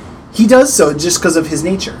line, he does so just because of his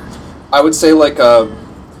nature. I would say, like,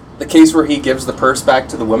 the case where he gives the purse back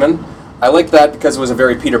to the women, I like that because it was a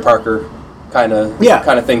very Peter Parker kind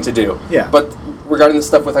of thing to do. Yeah. But regarding the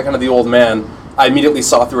stuff with kind of the old man, I immediately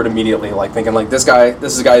saw through it immediately, like, thinking, like, this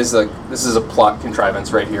is a plot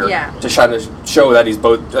contrivance right here. Yeah. To try to show that he's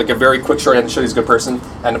both, like, a very quick shorthand to show he's a good person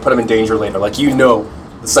and to put him in danger later. Like, the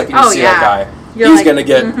second you see that guy, he's going to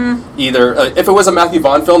get either, if it was a Matthew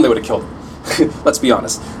Vaughn film, they would have killed him. Let's be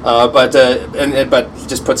honest. But he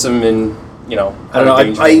just puts him in, I don't know.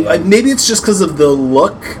 I maybe it's just because of the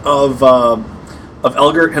look of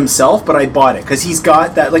Elgert himself, but I bought it because he's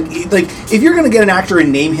got that, like if you're gonna get an actor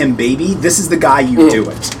and name him Baby, this is the guy you do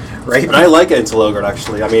it, right? And I like Ansel Elgort,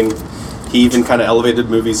 actually. I mean, he even kind of elevated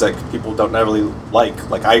movies that people don't really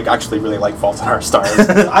like. Like, I actually really like Fault in Our Stars. It's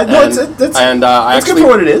good for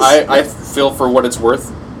what it is. I feel, for what it's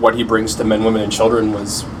worth, what he brings to men, women, and children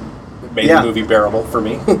made the movie bearable for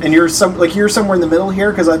me. And you're somewhere in the middle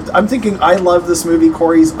here, because I'm thinking I love this movie.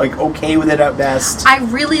 Corey's like okay with it at best. I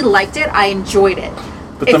really liked it. I enjoyed it.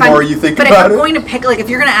 But the more you think about it, but if I'm going to pick, like, if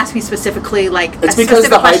you're going to ask me specifically, like, it's because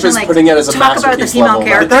the hype is putting it as a masterpiece about the female level.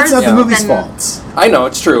 characters, but that's not the movie's fault. I know,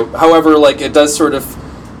 it's true. However, like, it does sort of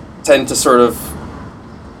tend to sort of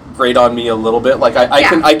grate on me a little bit. Like,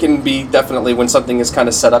 I can be definitely, when something is kind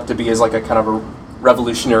of set up to be as like a kind of a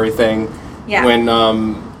revolutionary thing. Yeah. When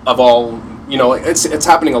of all, it's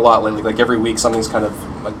happening a lot lately. Like, every week something's kind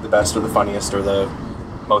of like the best or the funniest or the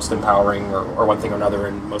most empowering or one thing or another,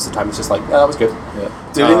 and most of the time it's just like, that was good.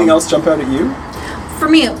 Yeah. Did anything else jump out at you? For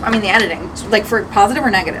me, I mean, the editing, like, for positive or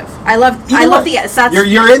negative. I love the.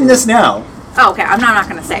 You're in this now. Oh, okay. I'm not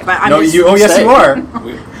going to say, but I'm yes, you are.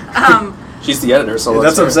 She's the editor, so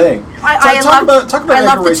that's what I'm saying. I love the tone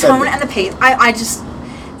editing. and the pace.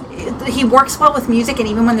 He works well with music, and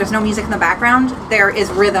even when there's no music in the background, there is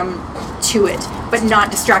rhythm to it, but not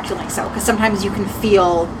distractingly so. Because sometimes you can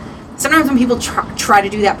feel sometimes when people try to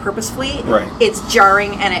do that purposefully, Right. it's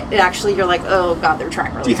jarring, and it actually, you're like, oh god, they're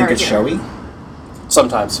trying really hard. Do you think it's here. showy?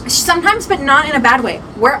 Sometimes, but not in a bad way.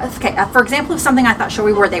 For example, if something I thought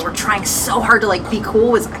showy where they were trying so hard to like be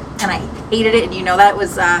cool was, and I hated it, and you know that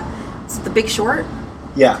was The Big Short.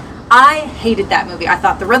 Yeah. I hated that movie. I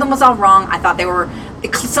thought the rhythm was all wrong. I thought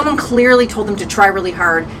someone clearly told them to try really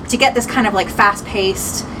hard to get this kind of like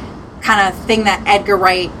fast-paced kind of thing that Edgar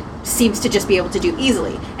Wright seems to just be able to do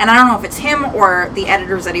easily. And I don't know if it's him or the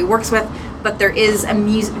editors that he works with, but his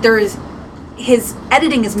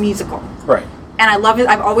editing is musical. Right. And I love it.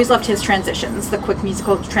 I've always loved his transitions, the quick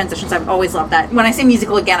musical transitions. I've always loved that. When I say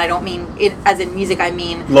musical, again, I don't mean it as in music. I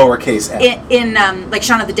mean Lowercase n. in like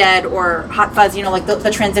Shaun of the Dead or Hot Fuzz. You know, like the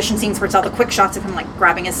transition scenes where it's all the quick shots of him like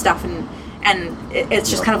grabbing his stuff, and it's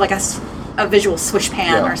just kind of like a visual swish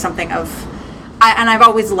pan or something of. And I've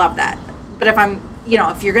always loved that. But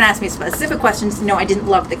if you're gonna ask me specific questions, no, I didn't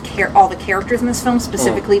love all the characters in this film,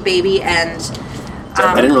 specifically Baby and.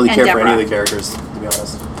 I didn't really care Deborah. for any of the characters, to be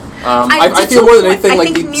honest. I feel more than anything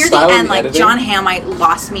like the near style the and end, the like editing. John Hamm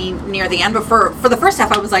lost me near the end. But for the first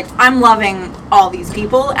half, I was like, I'm loving all these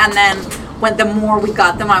people, and then when the more we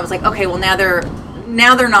got them, I was like, okay, well now they're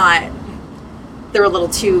not. They're a little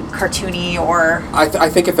too cartoony, or I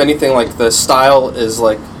think if anything, like the style is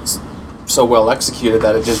like so well executed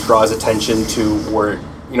that it just draws attention to where,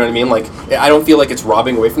 you know what I mean. Like I don't feel like it's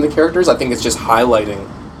robbing away from the characters. I think it's just highlighting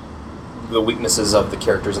the weaknesses of the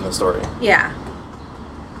characters in the story. Yeah.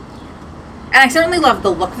 And I certainly loved the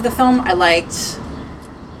look of the film. I liked.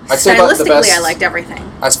 I'd say about the Stylistically, best, I liked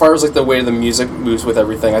everything. As far as like the way the music moves with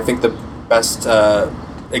everything, I think the best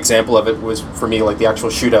example of it was for me like the actual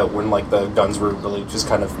shootout when like the guns were really just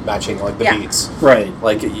kind of matching like the beats. Right.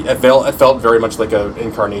 Like it felt very much like an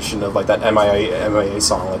incarnation of like that MIA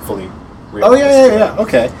song, like fully. Oh yeah.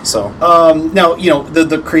 Okay. So now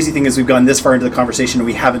the crazy thing is we've gone this far into the conversation and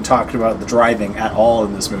we haven't talked about the driving at all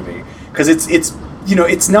in this movie because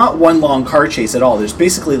it's not one long car chase at all. There's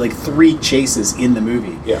basically like 3 chases in the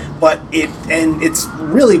movie. Yeah. But it's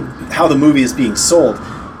really how the movie is being sold.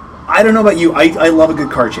 I don't know about you. I love a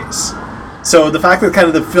good car chase. So the fact that kind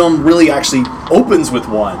of the film really actually opens with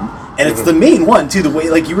one. And it's the main one, too, the way,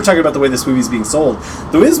 like you were talking about the way this movie's being sold.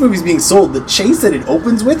 The way this movie's being sold, the chase that it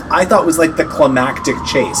opens with, I thought was like the climactic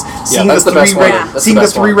chase. Seeing that's the best one. That's Seeing the the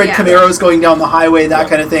best 3 one. red Camaros going down the highway, that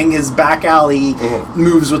kind of thing. His back alley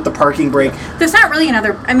moves with the parking brake. There's not really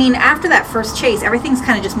after that first chase, everything's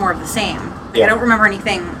kind of just more of the same. Yeah. I don't remember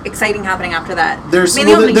anything exciting happening after that. There's the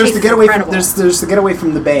opening chase the is getaway incredible. there's the getaway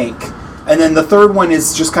from the bank. And then the third one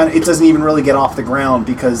is just kind of, it doesn't even really get off the ground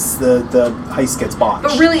because the heist gets botched.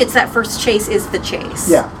 But really, it's that first chase is the chase.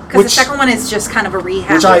 Yeah. Because the second one is just kind of a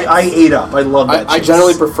rehab. Which I ate up. I love that I chase.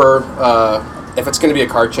 generally prefer, if it's going to be a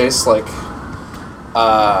car chase, like,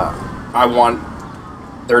 I want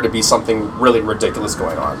there to be something really ridiculous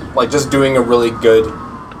going on. Like, just doing a really good,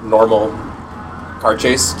 normal car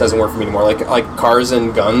chase doesn't work for me anymore. Like cars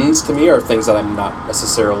and guns, to me, are things that I'm not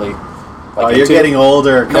necessarily... Like you're getting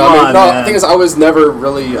older. Come on, no, man. the thing is, I was never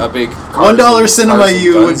really a big $1 cinema.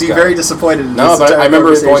 You would be guy. very disappointed. In No, this but entire I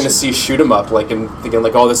remember going to conversation. see Shoot 'Em Up, like, and thinking,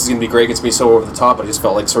 like, oh, this is going to be great. It's going to be so over the top. But I just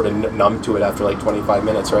felt, like, sort of numb to it after, like, 25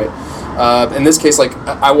 minutes, right? In this case, like,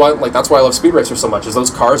 I want, like, that's why I love Speed Racer so much, is those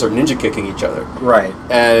cars are ninja kicking each other. Right.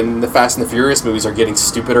 And the Fast and the Furious movies are getting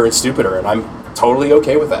stupider and stupider, and I'm totally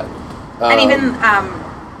okay with that. And even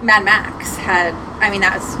Mad Max had,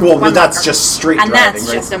 that was... Well, one but that's longer. just straight and driving, that's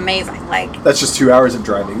right? just amazing. Like, That's just 2 hours of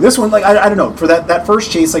driving. This one, like, I don't know. For that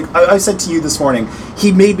first chase, like, I said to you this morning,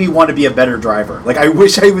 he made me want to be a better driver. Like, I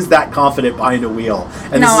wish I was that confident behind a wheel.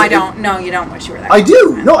 And no, this is- I don't. No, you don't wish you were that. I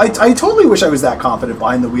do. No, I totally wish I was that confident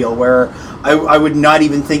behind the wheel where I would not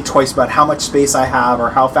even think twice about how much space I have or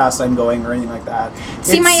how fast I'm going or anything like that.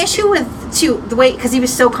 See, my issue with, too, the way... Because he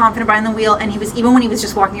was so confident behind the wheel, and he was... Even when he was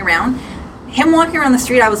just walking around... Him walking around the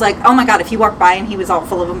street, I was like, oh my god, if he walked by and he was all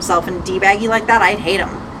full of himself and D-baggy like that, I'd hate him.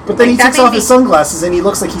 But then Like, he that takes made off me- his sunglasses and he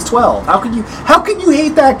looks like he's 12. How can you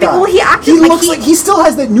hate that guy? Well, he acted like looks he- like he still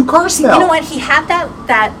has that new car smell. You know what? He had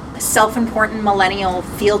that self-important millennial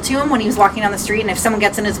feel to him when he was walking down the street, and if someone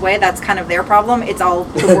gets in his way, that's kind of their problem.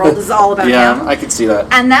 The world is all about Yeah, him. I could see that.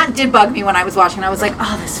 And that did bug me when I was watching. I was like,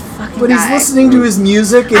 oh, this fucking But guy. he's listening to his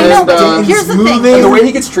music and, I know, but and here's he's the thing. moving. And the way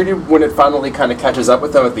he gets treated when it finally kind of catches up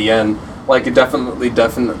with him at the end, like, it definitely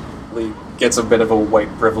gets a bit of a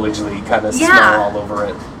white privilege-y kind of smell all over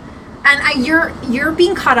it. And you're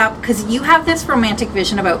being caught up because you have this romantic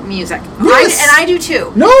vision about music. Yes. I do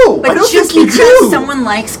too. No, but I don't just think you because do. someone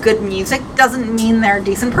likes good music doesn't mean they're a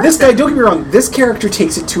decent person. This guy, don't get me wrong, this character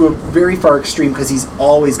takes it to a very far extreme because he's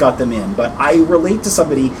always got them in. But I relate to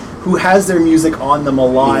somebody who has their music on them a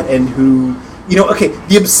lot and who, you know, okay,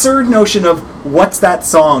 the absurd notion of what's that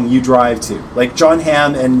song you drive to? Like John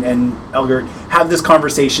Hamm and Elgert have this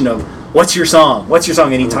conversation of what's your song? What's your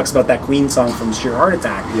song? And he talks about that Queen song from Sheer Heart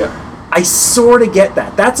Attack. Yeah. I sort of get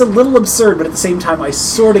that. That's a little absurd, but at the same time, I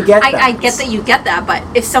sort of get that. I get that you get that, but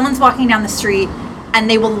if someone's walking down the street and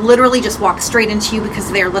they will literally just walk straight into you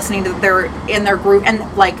because they're listening to in their group and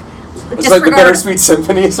like It's like the Bittersweet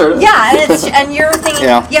Symphony, sort of. Yeah, and you're thinking,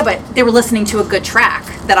 Yeah. but they were listening to a good track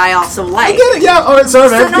that I also like. I get it. Yeah. All right. Sorry,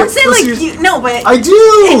 So man. don't say Listen, like no, but I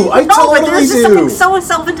do. I no, but totally there's just do. something so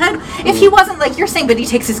self-entitled. If he wasn't like you're saying, but he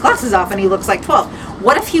takes his glasses off and he looks like 12.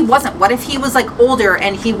 What if he wasn't? What if he was like older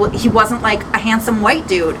and he wasn't like a handsome white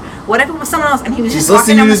dude? What if it was someone else and he was He's just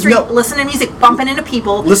walking down the listening to street, his listening to music, bumping into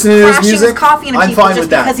people, Listening to his crashing music. his coffee into I'm people fine just with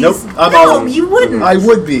that. because Nope. he's I'm all no, in. you wouldn't. I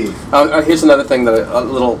would be. Here's another thing a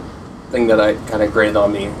little thing that I kind of grated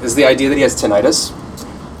on me is the idea that he has tinnitus.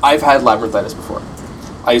 I've had labyrinthitis before.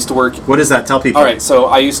 I used to work. What is that? Tell people. All right, so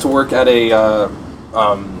I used to work at a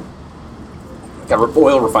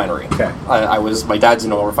oil refinery. Okay. My dad's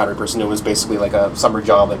an oil refinery person. It was basically like a summer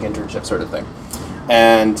job, like internship sort of thing.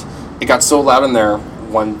 And it got so loud in there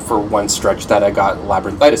one stretch that I got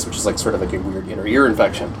labyrinthitis, which is like sort of like a weird inner ear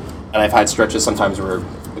infection. And I've had stretches sometimes where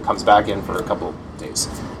it comes back in for a couple of days.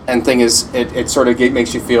 And thing is, it sort of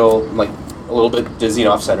makes you feel like a little bit dizzy and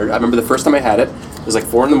off-centered. I remember the first time I had it, it was like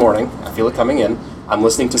 4 a.m. I feel it coming in. I'm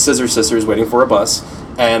listening to Scissor Sisters waiting for a bus,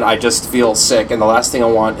 and I just feel sick. And the last thing I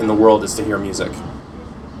want in the world is to hear music.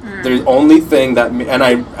 The only thing that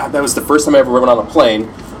was the first time I ever went on a plane,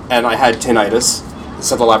 and I had tinnitus,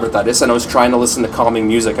 central labyrinthitis, and I was trying to listen to calming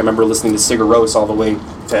music. I remember listening to Sigur Rós all the way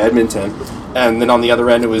to Edmonton, and then on the other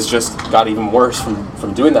end, it was just got even worse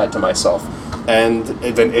from doing that to myself. And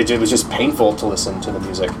it was just painful to listen to the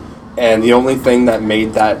music. And the only thing that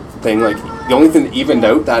made that thing, like, the only thing that evened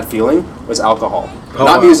out that feeling was alcohol. Oh,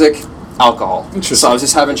 Not wow. music, alcohol. Interesting. So I was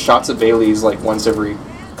just having shots of Bailey's like once every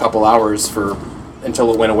couple hours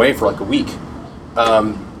until it went away for like a week.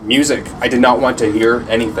 Music, I did not want to hear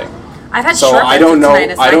anything. I've had So short I don't know.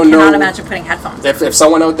 tinnitus. I don't cannot know imagine putting headphones. if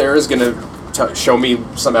someone out there is gonna show me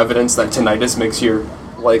some evidence that tinnitus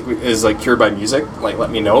is cured by music, like let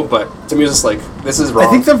me know. But to me, it's just like this is wrong. I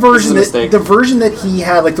think the This is a mistake. the version that he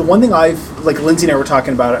had, like the one thing Lindsay and I were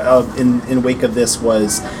talking about in wake of this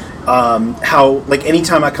was how like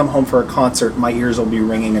anytime I come home for a concert, my ears will be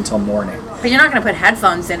ringing until morning. But you're not going to put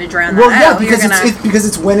headphones in to drown Well, that yeah, out. because You're gonna,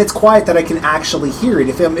 it's when it's quiet that I can actually hear it.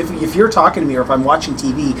 If you're talking to me or if I'm watching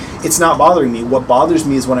TV, it's not bothering me. What bothers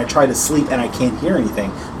me is when I try to sleep and I can't hear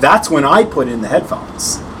anything. That's when I put in the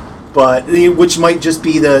headphones. But which might just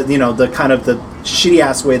be the kind of the shitty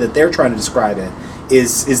ass way that they're trying to describe it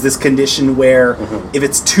is this condition where if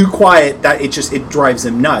it's too quiet that it drives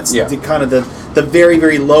them nuts. Yeah. The kind of the very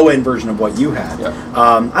very low end version of what you had.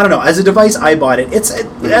 Yeah. I don't know. As a device, I bought it.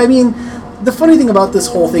 I mean, the funny thing about this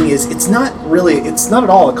whole thing is it's not at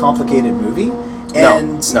all a complicated movie.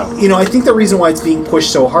 And No. I think the reason why it's being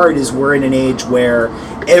pushed so hard is we're in an age where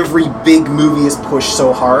every big movie is pushed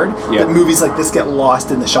so hard that movies like this get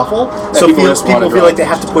lost in the shuffle. So people just wanna people feel draw like they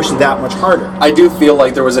have to push it that much harder. I do feel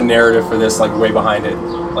like there was a narrative for this, like way behind it,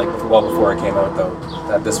 like well before it came out, though.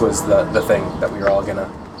 That this was the thing that we were all gonna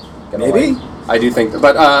Maybe. like. I do think.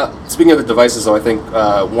 But speaking of the devices, though, I think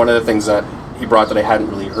one of the things that he brought that I hadn't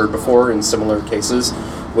really heard before in similar cases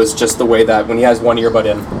was just the way that when he has one earbud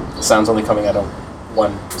in, the sound's only coming out of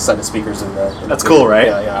one set of speakers in the. That's cool, right?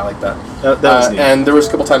 Yeah, I like that. That was neat. And there was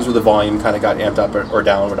a couple times where the volume kind of got amped up or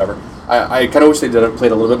down, whatever. I kind of wish they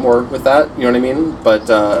played a little bit more with that. You know what I mean? But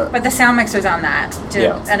but the sound mixers on that did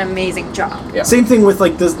an amazing job. Yeah. Same thing with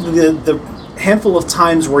like the handful of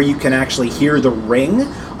times where you can actually hear the ring.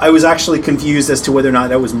 I was actually confused as to whether or not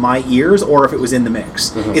that was my ears or if it was in the mix.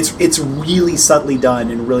 Mm-hmm. It's really subtly done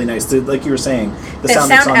and really nice. Like you were saying, The mix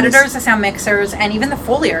sound on editors, this- the sound mixers, and even the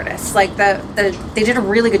Foley artists, like they did a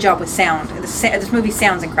really good job with sound. This movie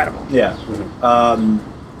sounds incredible. Yeah.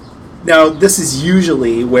 Now, this is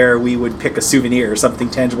usually where we would pick a souvenir, something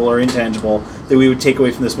tangible or intangible, that we would take away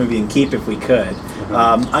from this movie and keep if we could.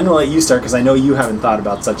 I'm going to let you start because I know you haven't thought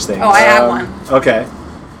about such things. Oh, I have one. Okay.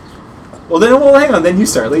 Well, hang on. Then you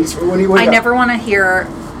start. What do you I got? never want to hear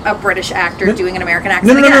a British actor doing an American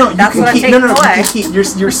accent No. again. That's what I'm taking away. You can keep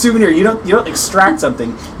your souvenir. You don't extract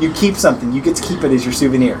something. You keep something. You get to keep it as your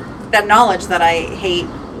souvenir. That knowledge that I hate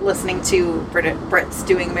listening to Brits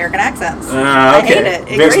doing American accents. Okay. I hate it.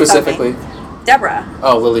 It very grates on me. specifically. Deborah.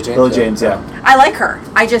 Oh, Lily James. Lily James, yeah. I like her.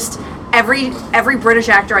 I just every British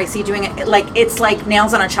actor I see doing it, like it's like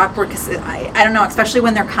nails on a chalkboard because I don't know, especially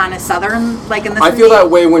when they're kind of southern, like in this. I feel movie. that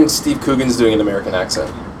way when Steve Coogan's doing an American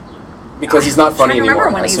accent. because he's not funny I remember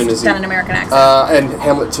anymore. when As he's soon as done an American accent. and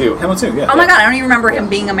Hamlet too. Hamilton, yeah. Oh my god, I don't even remember him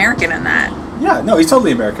being American in that. Yeah, no, he's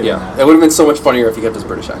totally American. in Yeah, that. it would have been so much funnier if he kept his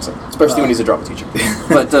British accent, especially when he's a drama teacher.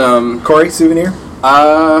 But Corey, souvenir?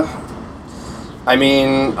 I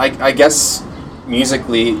mean, I guess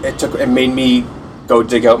musically, it made me go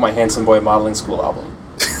dig out my Handsome Boy Modeling School album.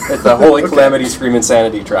 The Holy Calamity Scream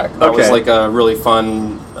Insanity track. That was Okay. like a really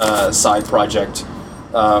fun side project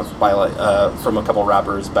from a couple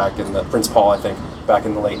rappers back in the Prince Paul, I think, back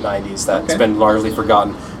in the late '90s. That's Okay. been largely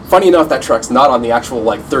forgotten. Funny enough, that track's not on the actual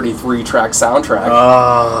 33 track soundtrack,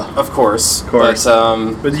 of course.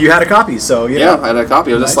 But you had a copy, so Yeah, I had a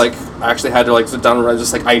copy. I was just Nice. I actually had to sit down and I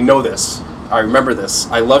was just I know this. I remember this.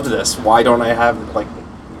 I loved this. Why don't I have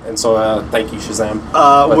And so thank you, Shazam.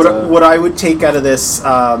 What I would take out of this,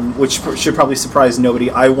 which should probably surprise nobody,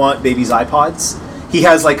 I want Baby's iPods. He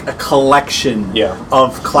has a collection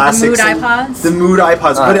of classics. The Mood iPods? The Mood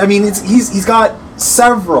iPods. But I mean, he's got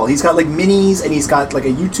several. He's got minis, and he's got a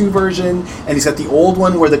YouTube version, and he's got the old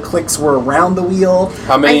one where the clicks were around the wheel.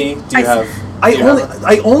 How many do you have?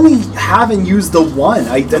 I only haven't used the one.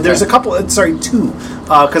 There's a couple. Sorry, two,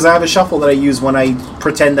 because I have a shuffle that I use when I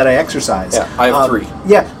pretend that I exercise. Yeah, I have 3.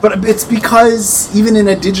 Yeah, but it's because even in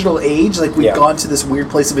a digital age, we've gone to this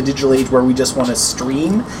weird place of a digital age where we just want to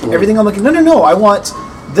stream everything. I'm like, no, I want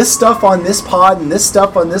this stuff on this pod and this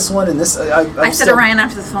stuff on this one and this. I said to Ryan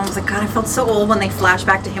after this film, I was like, God, I felt so old when they flash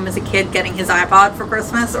back to him as a kid getting his iPod for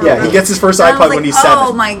Christmas. Yeah, he gets his first And I was iPod when he's 7.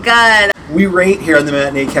 Oh my God. We rate here on the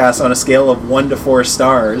Matinee Cast on a scale of 1 to 4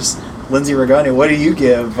 stars. Lindsay Regani, what do you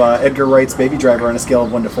give Edgar Wright's Baby Driver on a scale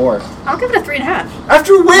of 1 to 4? I'll give it a 3.5.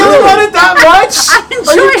 After wailing on it that much? I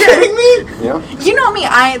enjoyed Are you it. kidding me? Yeah. You know me.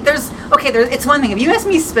 It's one thing. If you ask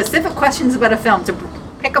me specific questions about a film to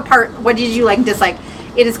pick apart what did you like and dislike,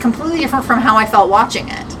 it is completely different from how I felt watching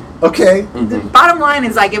it. Okay. The bottom line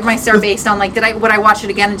is I give my star based on would I watch it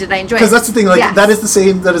again and did I enjoy it? Because that's the thing, Yes. that is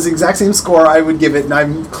the exact same score I would give it, and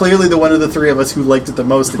I'm clearly the one of the three of us who liked it the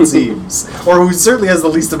most, it seems. Or who certainly has the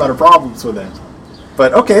least amount of problems with it.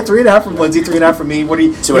 But okay, 3.5 from Lindsay, 3.5 from me. What are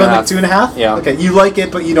you? 2.5. 2.5? Yeah. Okay, you like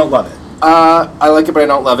it, but you don't love it. I like it, but I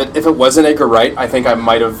don't love it. If it wasn't Edgar Wright, I think I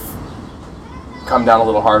might have come down a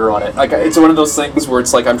little harder on it. It's one of those things where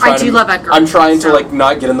it's I'm trying. I do love Edgar I'm trying so. to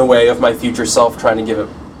not get in the way of my future self, trying to give it,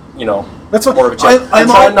 That's what more of a chance. I'm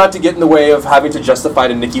trying not to get in the way of having to justify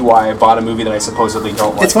to Nikki why I bought a movie that I supposedly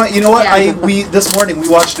don't like. It's fine. You know what? Yeah. This morning we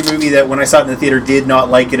watched a movie that when I saw it in the theater did not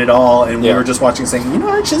like it at all, and we Yeah. were just watching saying,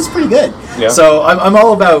 actually it's pretty good. Yeah. So I'm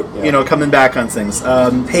all about Yeah. coming back on things.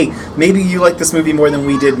 Hey, maybe you like this movie more than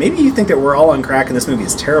we did. Maybe you think that we're all on crack and this movie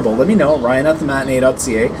is terrible. Let me know. Ryan at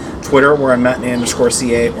thematinee.ca, Twitter we're on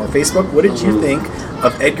matinee_ca, or Facebook. What did you think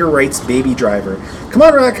of Edgar Wright's Baby Driver? Come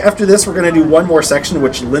on, Rack. After this, we're going to do one more section,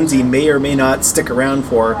 which Lindsay may or may not stick around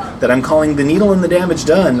for, that I'm calling The Needle and the Damage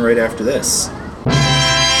Done, right after this.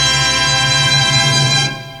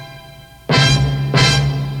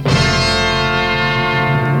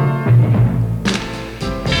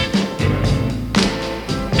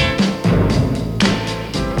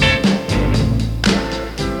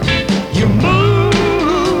 You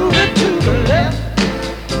move it to the left,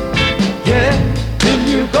 yeah, then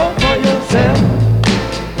you go for yourself.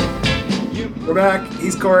 We're back.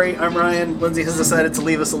 He's Corey. I'm Ryan. Lindsay has decided to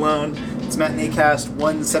leave us alone. It's Matinee Cast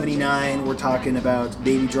 179. We're talking about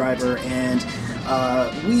Baby Driver, and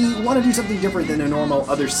we want to do something different than a normal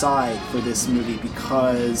other side for this movie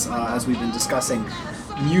because, as we've been discussing,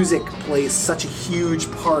 music plays such a huge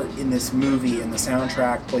part in this movie, and the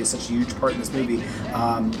soundtrack plays such a huge part in this movie.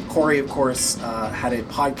 Corey, of course, had a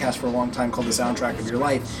podcast for a long time called The Soundtrack of Your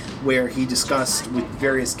Life, where he discussed with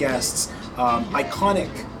various guests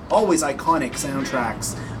always iconic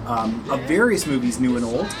soundtracks of various movies, new and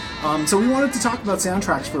old. So we wanted to talk about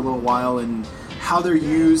soundtracks for a little while and how they're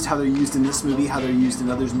used in this movie, how they're used in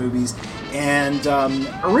others' movies. And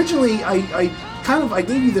originally, I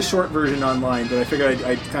gave you the short version online, but I figured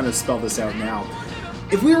I'd kind of spell this out now.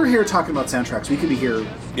 If we were here talking about soundtracks, we could be here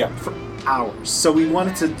for hours. So we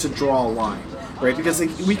wanted to draw a line, right? Because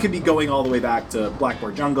we could be going all the way back to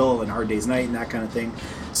Blackboard Jungle and Hard Day's Night and that kind of thing.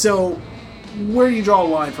 So where do you draw a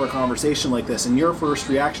line for a conversation like this? And your first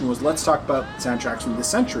reaction was, let's talk about soundtracks from this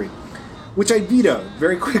century, which I vetoed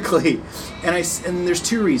very quickly. And there's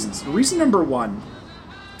two reasons. Reason number one,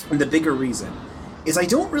 and the bigger reason, is I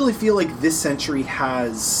don't really feel like this century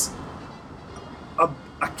has a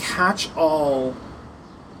catch-all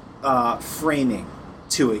framing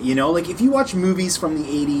to it, if you watch movies from the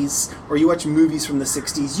 80s or you watch movies from the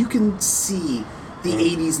 60s, you can see the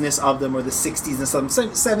 80s-ness of them or the 60s-ness of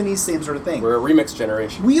them. 70s, same sort of thing. We're a remix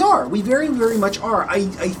generation. We are. We very, very much are. I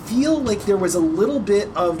feel like there was a little bit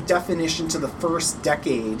of definition to the first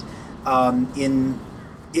decade in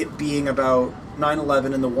it being about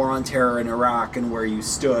 9/11 and the war on terror in Iraq and where you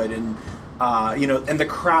stood and, and the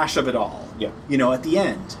crash of it all, at the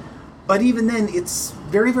end. But even then, it's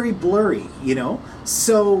very, very blurry,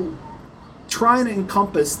 So trying to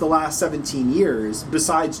encompass the last 17 years,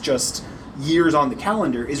 besides just years on the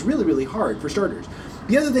calendar, is really, really hard for starters.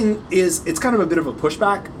 The other thing is it's kind of a bit of a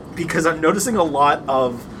pushback because I'm noticing a lot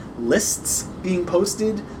of lists being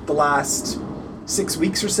posted the last 6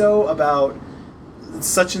 weeks or so about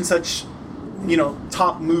such and such,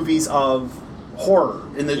 top movies of horror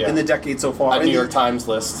in the decade so far. A New York Times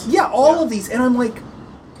list. Yeah, all of these. And I'm like,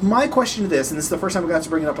 my question to this, and this is the first time I got to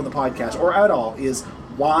bring it up on the podcast, or at all, is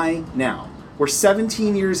why now? We're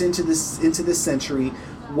 17 years into this century.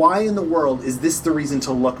 Why in the world is this the reason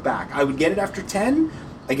to look back? I would get it after 10,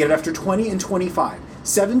 I get it after 20 and 25.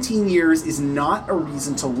 17 years is not a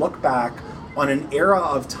reason to look back on an era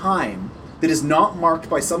of time that is not marked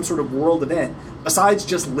by some sort of world event, besides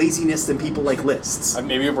just laziness and people like lists.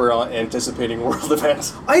 Maybe we're anticipating world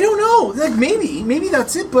events. I don't know. Like maybe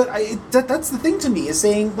that's it. But that's the thing to me is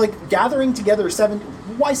saying like gathering together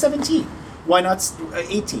Why 17? Why not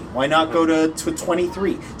 18? Why not go to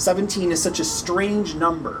 23? 17 is such a strange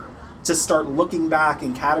number to start looking back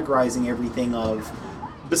and categorizing everything of.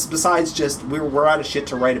 Besides just we're out of shit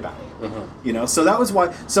to write about, So that was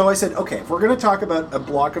why. So I said, okay, if we're going to talk about a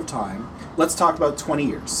block of time, let's talk about 20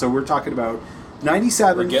 years. So we're talking about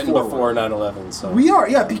 97. We're getting forward. before 9/11. So we are,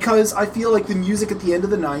 yeah, because I feel like the music at the end of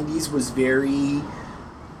the 90s was very,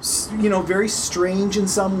 very strange in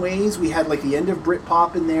some ways. We had like the end of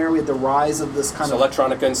Britpop in there. We had the rise of this kind of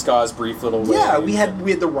electronica and ska's brief little wave. Yeah, we had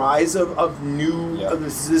the rise of new of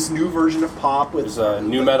this new version of pop with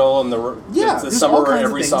new metal and the summer where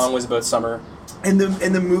every song was about summer. And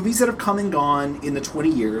the movies that have come and gone in the 20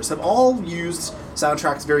 years have all used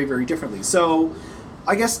soundtracks very, very differently. So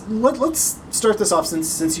I guess let's start this off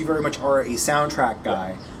since you very much are a soundtrack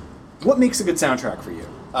guy. What makes a good soundtrack for you?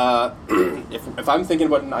 If I'm thinking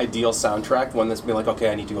about an ideal soundtrack, one that's been like, okay,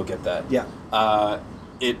 I need to go get that. Yeah.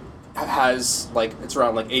 It has it's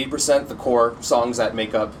around 80% the core songs that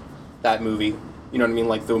make up that movie. You know what I mean?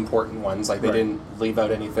 Like the important ones. Like they didn't leave out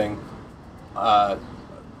anything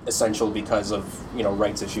essential because of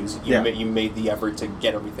rights issues. You made the effort to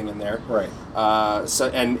get everything in there. Right.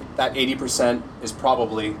 And that 80% is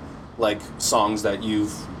probably songs that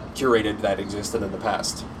you've curated that existed in the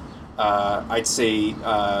past. I'd say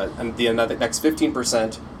and the next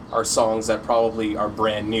 15% are songs that probably are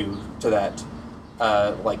brand new to that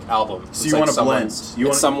album. So you want to blend.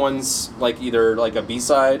 Someone's either a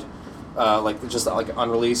B-side, just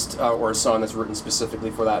unreleased, or a song that's written specifically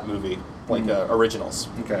for that movie, originals.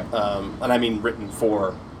 Okay. And I mean written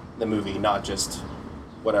for the movie, not just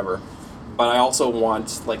whatever. But I also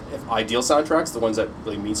want if ideal soundtracks, the ones that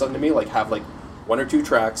really mean something to me, have one or two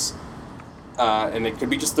tracks. And it could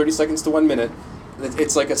be just 30 seconds to 1 minute.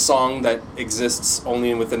 It's like a song that exists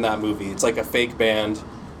only within that movie. It's like a fake band,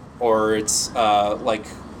 or it's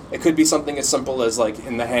it could be something as simple as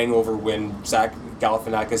in The Hangover when Zach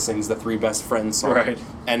Galifianakis sings the Three Best Friends song, right.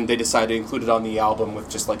 And they decided to include it on the album with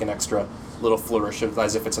just an extra little flourish of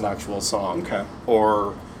as if it's an actual song. Okay.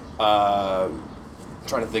 Or I'm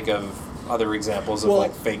trying to think of other examples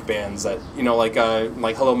of fake bands that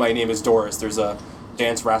Hello, My Name Is Doris. There's a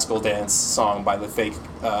Dance Rascal Dance song by the fake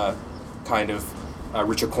kind of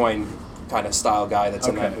Richard Coyne kind of style guy that's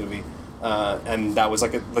in that movie, and that was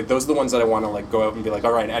those are the ones that I want to go out and be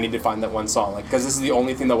all right, I need to find that one song because this is the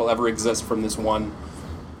only thing that will ever exist from this one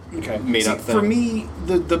made up thing. For me,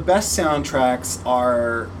 the best soundtracks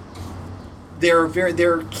are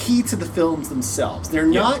they're key to the films themselves. They're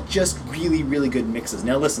not just really, really good mixes.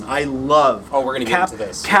 Now listen, I love we're gonna get into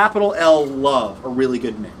this. Capital L love a really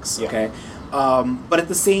good mix. Yeah. Okay. But at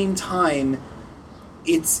the same time,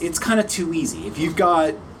 it's kind of too easy. If you've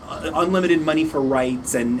got unlimited money for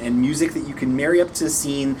rights and music that you can marry up to a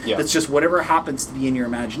scene that's just whatever happens to be in your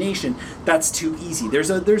imagination, that's too easy. There's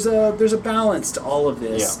a balance to all of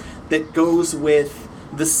this that goes with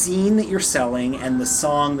the scene that you're selling and the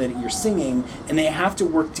song that you're singing, and they have to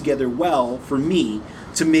work together well for me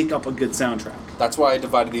to make up a good soundtrack. That's why I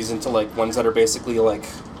divided these into ones that are basically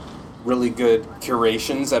really good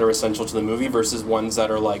curations that are essential to the movie versus ones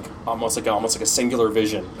that are almost like a singular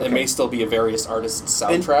vision. Okay. It may still be a various artist's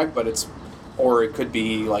soundtrack, but it could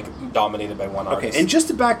be dominated by one artist. Okay, and just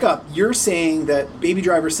to back up, you're saying that Baby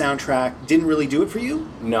Driver soundtrack didn't really do it for you?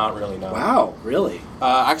 Not really, no. Wow, really?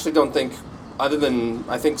 I actually don't think other than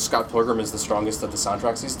I think Scott Pilgrim is the strongest of the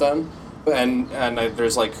soundtracks he's done,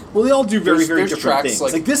 there's like Well, they all do very, very there's different tracks,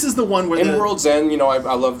 things. Like this is the one where in World's End, you know, I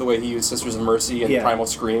love the way he used Sisters of Mercy and Yeah. Primal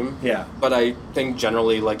Scream. Yeah. But I think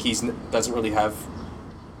generally, like, doesn't really have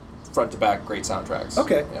front to back great soundtracks.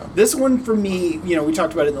 Okay. Yeah. This one for me, you know, we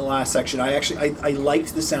talked about it in the last section. I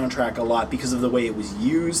liked the soundtrack a lot because of the way it was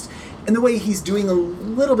used and the way he's doing a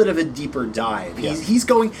little bit of a deeper dive. Yeah. He's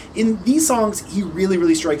going in these songs. He really,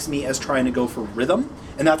 really strikes me as trying to go for rhythm,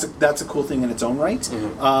 and that's a cool thing in its own right.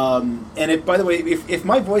 Mm-hmm. And if, by the way, if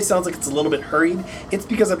my voice sounds like it's a little bit hurried, it's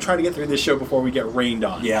because I'm trying to get through this show before we get rained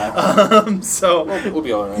on. Yeah. So We'll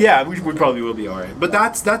be all right. yeah, we probably will be all right. But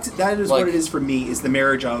that is Like- what it is for me, is the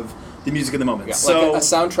marriage of the music of the moment. Yeah, So like a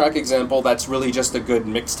soundtrack example that's really just a good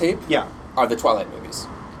mixtape. Yeah. Are the Twilight movies?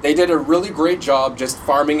 They did a really great job just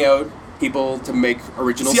farming out people to make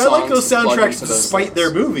original see, songs. I like those to plug soundtracks into those despite things.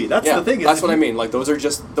 their movie. That's Yeah, the thing. that's what I mean. Like those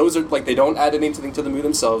are like they don't add anything to the movie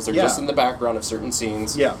themselves. They're Yeah. just in the background of certain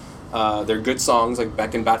scenes. Yeah. They're good songs. Like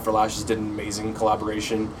Beck and Bat for Lashes did an amazing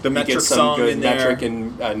collaboration. The You Metric get some song good in there. Metric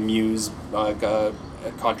and Muse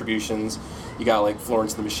contributions. You got like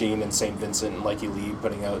Florence and the Machine and St. Vincent and Likey Lee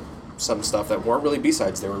putting out some stuff that weren't really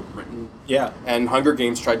B-sides. They were written. Yeah. And Hunger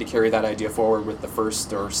Games tried to carry that idea forward with the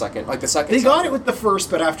first or second, like the second. They got soundtrack. it with the first,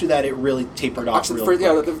 but after that, it really tapered off. Actually,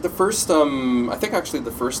 real quick. the first, I think actually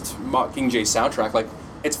the first Mockingjay soundtrack, like,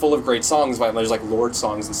 it's full of great songs, but there's like Lorde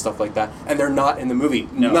songs and stuff like that, and they're not in the movie.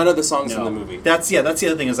 No. None of the songs No. in the movie. That's the other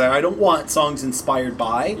thing, is I don't want songs inspired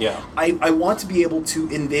by. Yeah. I want to be able to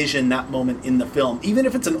envision that moment in the film, even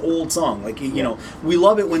if it's an old song. Like you know, we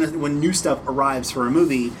love it when new stuff arrives for a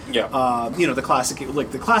movie. Yeah. You know, the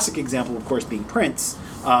classic example, of course, being Prince.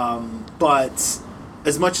 But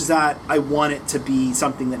as much as that, I want it to be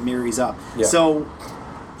something that marries up. Yeah. So,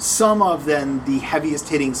 some of then the heaviest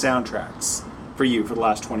hitting soundtracks for you for the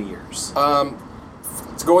last 20 years.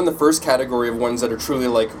 To go in the first category of ones that are truly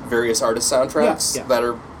like various artist soundtracks Yeah, yeah. that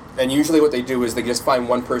are, and usually what they do is they just find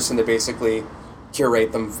one person to basically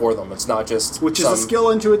curate them for them. It's not just Which is a skill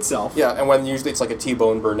unto itself. Yeah, and when usually it's like a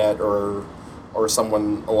T-Bone Burnett or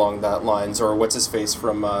someone along that lines, or what's his face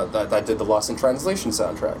from that did the Lost in Translation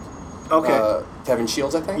soundtrack. Okay. Kevin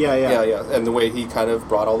Shields, I think. Yeah. Yeah. And the way he kind of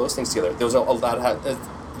brought all those things together. There was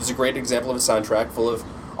there's a great example of a soundtrack full of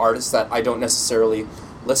artists that I don't necessarily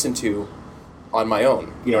listen to on my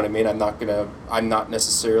own. You know what I mean? I'm not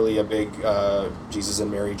necessarily a big Jesus and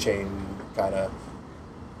Mary Chain kind of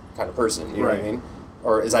person. You know what I Right. mean?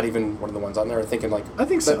 Or is that even one of the ones on there? I'm thinking like I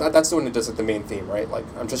think so. That's the one that does like the main theme, right? Like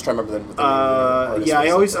I'm just trying to remember the artist Yeah,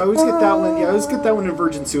 I was. always get that one. Yeah, I always get that one in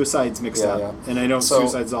Virgin Suicides mixed Yeah, up, yeah. and I know So-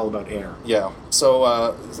 Suicide's all about air. Yeah,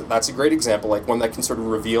 so that's a great example, like one that can sort of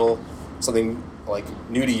reveal something like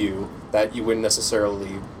new to you that you wouldn't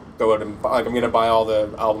necessarily go out and buy. Like I'm going to buy all the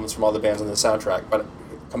albums from all the bands on the soundtrack, but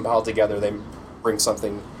compiled together, they bring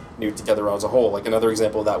something new together as a whole. Like another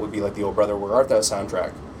example of that would be like the Oh Brother Where Art Thou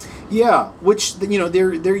soundtrack. Yeah, which you know,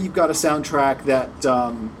 there you've got a soundtrack that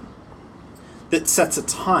that sets a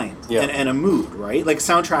time Yeah. and a mood, right? Like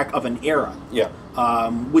soundtrack of an era. Yeah.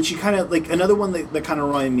 Which you kind of like another one that kind of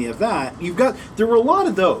reminded me of that. There were a lot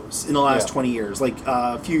of those in the last Yeah. 20 years. Like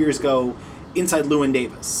a few years ago, Inside Llewyn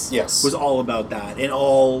Davis Yes. was all about that, and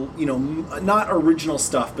all, you know, not original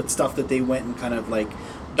stuff, but stuff that they went and kind of like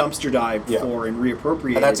dumpster dived Yeah. for and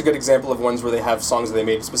reappropriated. And that's a good example of ones where they have songs that they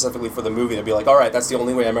made specifically for the movie. They'd be like, all right, that's the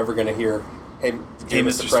only way I'm ever going to hear, hey,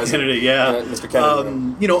 Mr. President. Kennedy, yeah. Mr.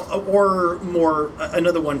 Kennedy. You know, or more,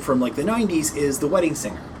 another one from like the 90s is The Wedding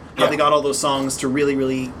Singer. How Yeah. they got all those songs to really,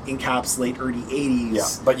 really encapsulate early 80s.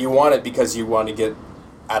 Yeah, but you want it because you want to get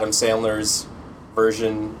Adam Sandler's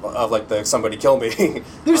version of like the Somebody Kill Me.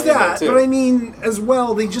 There's in there, that, too. but I mean, as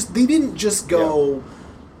well, they didn't just go...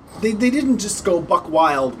 They didn't just go buck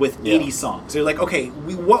wild with Yeah. 80 songs. They're like, okay,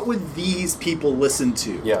 what would these people listen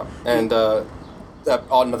to? Yeah, and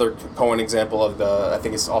another Cohen example of I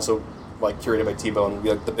think it's also like curated by T-Bone, would be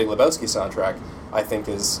like the Big Lebowski soundtrack. I think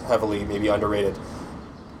is heavily maybe underrated.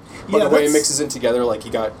 But Yeah, the way it that's- mixes in together, like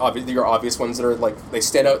you got your obvious ones that are like they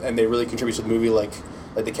stand out and they really contribute to the movie, like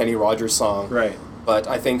the Kenny Rogers song. Right. But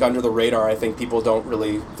I think under the radar, I think people don't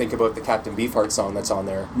really think about the Captain Beefheart song that's on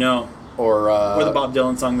there, No. or Or the Bob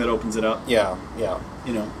Dylan song that opens it up. Yeah.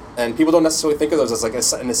 You know. And people don't necessarily think of those as like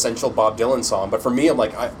an essential Bob Dylan song, but for me, I'm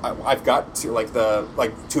like I've got two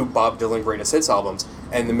Bob Dylan greatest hits albums,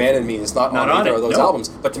 and The Man in Me is not on either it, of those no. albums.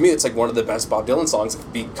 But to me, it's like one of the best Bob Dylan songs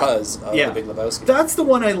because of The Big Lebowski. That's the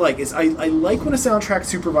one I like. Is I like when a soundtrack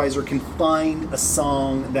supervisor can find a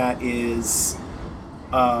song that is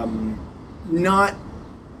not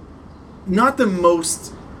the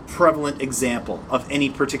most prevalent example of any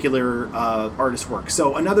particular artist's work.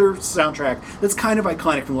 So another soundtrack that's kind of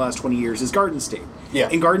iconic from the last 20 years is Garden State. Yeah.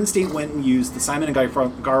 And Garden State went and used the Simon and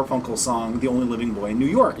Garfunkel song, The Only Living Boy in New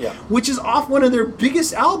York, Yeah. which is off one of their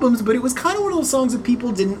biggest albums, but it was kind of one of those songs that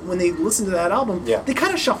people didn't, when they listened to that album, Yeah. they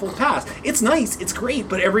kind of shuffled past. It's nice, it's great,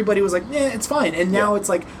 but everybody was like, it's fine. And now Yeah. it's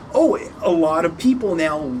like, a lot of people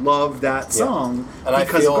now love that song And I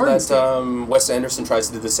because feel of Garden that State. Wes Anderson tries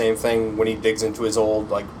to do the same thing when he digs into his old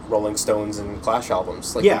like Rolling Stones and Clash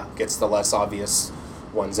albums. Like Yeah. he gets the less obvious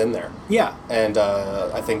ones in there. Yeah. And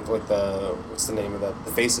I think like what's the name of that?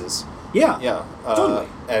 The Faces. Yeah. Yeah. Totally.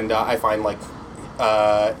 And I find like,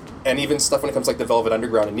 and even stuff when it comes to, like the Velvet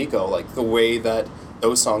Underground and Nico, like the way that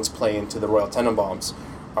those songs play into the Royal Tenenbaums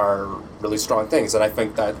are really strong things. And I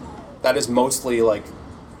think that is mostly like,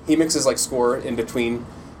 he mixes like score in between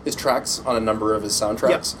his tracks on a number of his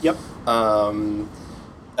soundtracks. Yep.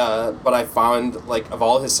 But I found, like, of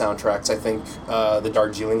all his soundtracks, I think the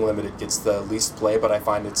Darjeeling Limited gets the least play, but I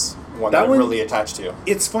find it's one that I'm really attached to.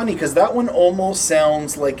 It's funny because that one almost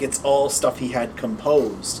sounds like it's all stuff he had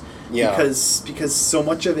composed. Yeah. Because so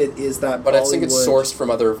much of it is that But Bollywood. I think it's sourced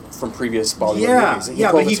from previous Bollywood movies. But he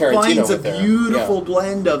pulled the Tarantino finds a with there. beautiful Yeah.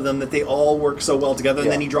 blend of them that they all work so well together, and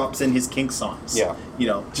Yeah. then he drops in his Kink songs.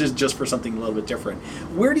 Yeah. Just for something a little bit different.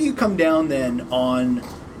 Where do you come down then on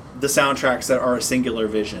the soundtracks that are a singular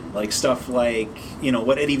vision, like stuff like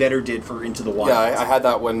what Eddie Vedder did for Into the Wild? Yeah, I had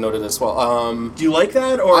that one noted as well. Do you like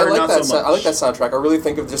that, or I like not that. so much? I like that soundtrack. I really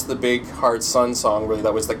think of just the Big Hard Sun song. Really,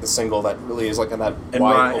 that was like the single that really is like in that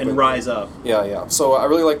wide open. And Rise Up. Yeah. So I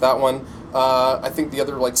really like that one. I think the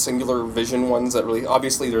other like singular vision ones that really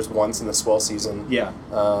obviously there's Once in the Swell Season. Yeah.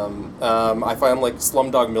 I find like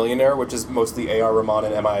Slumdog Millionaire, which is mostly A.R. Rahman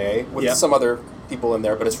and M.I.A. with Yeah. some other people in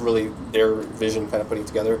there, but it's really their vision kind of putting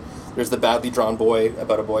together. There's the Badly Drawn Boy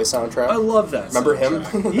About a Boy soundtrack. I love that. Remember him?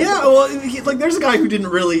 soundtrack. Yeah, well, there's a guy who didn't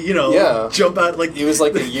really, Yeah. jump out like He was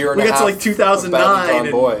like a year and we a get half. to like of 2009. Badly Drawn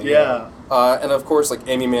and- Boy. yeah, And of course, like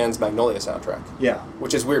Amy Mann's Magnolia soundtrack. yeah.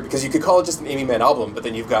 Which is weird because you could call it just an Amy Mann album, but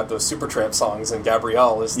then you've got those Supertramp songs and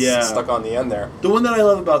Gabrielle is Yeah. stuck on the end there. The one that I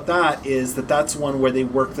love about that is that that's one where they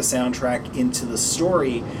work the soundtrack into the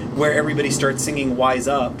story, where everybody starts singing "Wise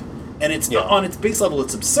Up," and it's on its base level,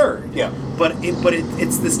 it's absurd. Yeah. But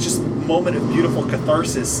it's this just moment of beautiful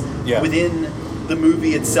catharsis Yeah. within the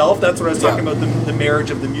movie itself. That's what I was talking Yeah. about, the marriage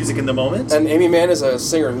of the music and the moment. And Amy Mann is a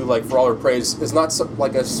singer who, like, for all her praise, is not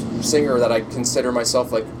like a singer that I consider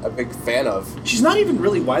myself like a big fan of. She's not even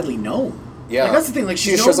really widely known. Yeah, Like, that's the thing. Like she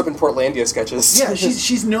she's just shows up in Portlandia sketches. Yeah,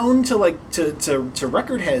 she's known to to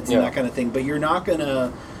record heads and Yeah. that kind of thing, but you're not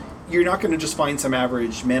gonna just find some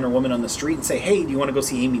average man or woman on the street and say, "Hey, do you want to go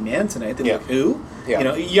see Amy Mann tonight?" They're Yeah. like, "Who?"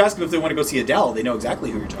 Yeah. You ask them if they want to go see Adele, they know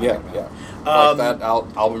exactly who you're talking yeah, about. yeah. Like that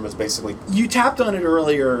album is basically You tapped on it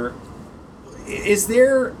earlier. Is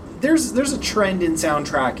there's a trend in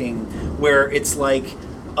soundtracking where it's like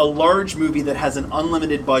a large movie that has an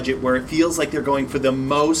unlimited budget where it feels like they're going for the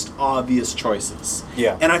most obvious choices.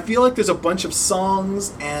 Yeah. And I feel like there's a bunch of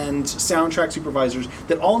songs and soundtrack supervisors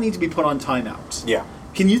that all need to be put on timeout. yeah.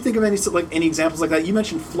 Can you think of any examples like that? You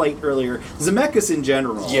mentioned Flight earlier. Zemeckis in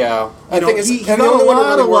general. Yeah, I think he and got the a only one that lot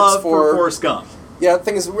really of works love for Forrest Gump. Yeah, the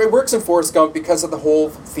thing is, it works in Forrest Gump because of the whole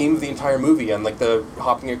theme of the entire movie and like the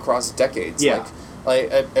hopping across decades. Yeah. Like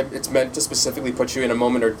it's meant to specifically put you in a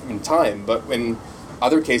moment or in time, but in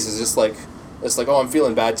other cases, it's like, oh, I'm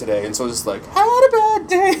feeling bad today, and so it's just like, had a bad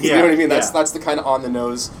day. You know what I mean? That's the kind of on the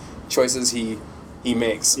nose choices he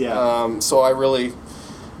makes. Yeah. So I really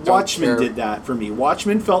don't Watchmen care. did that for me.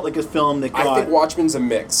 Watchmen felt like a film that I got think Watchmen's a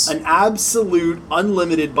mix. an absolute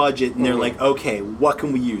unlimited budget, and they're Mhm. like, okay, what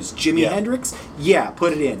can we use? Jimi Yeah. Hendrix? Yeah,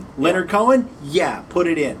 put it in. Leonard Cohen? Yeah, put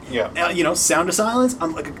it in. Yeah. Sound of Silence?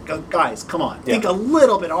 I'm like, guys, come on. Yeah. Think a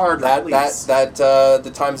little bit harder, please.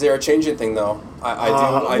 The times they are changing thing though. I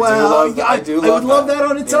do love I would love that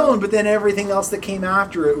on its Yeah. own, but then everything else that came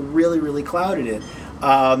after it really, really clouded it.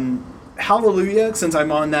 Hallelujah, since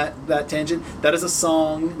I'm on that tangent, that is a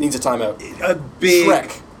song, Needs a timeout. a big,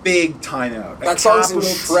 Shrek. big timeout. That song's in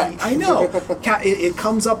capital Shrek. T. I know. It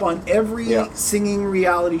comes up on every Yeah. singing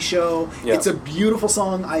reality show. Yeah. It's a beautiful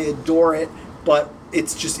song. I adore it, but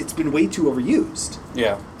it's been way too overused.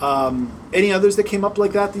 Yeah. Any others that came up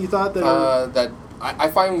like that you thought that? I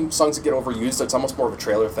find songs that get overused. It's almost more of a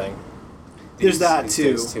trailer thing. There's that, these too.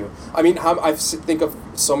 days, I mean, I think of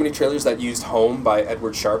so many trailers that used "Home" by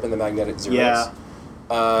Edward Sharpe and the Magnetic Zeros. Yeah.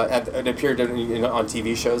 It appeared on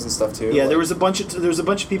TV shows and stuff too. Yeah, like- there was a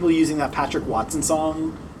bunch of people using that Patrick Watson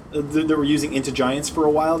song. They were using Into Giants for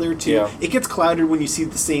a while there too. Yeah. It gets clouded when you see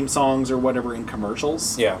the same songs or whatever in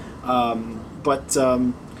commercials. Yeah. But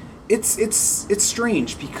it's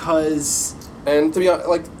strange because And to be honest,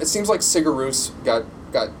 like, it seems like Sigur Rós got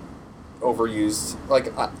overused. Like,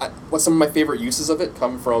 what some of my favorite uses of it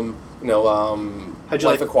come from, How'd you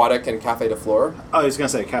Life like- Aquatic and Café de Flore. I was gonna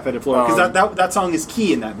say Café de Flore because that song is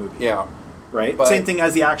key in that movie. Yeah. Right. But- Same thing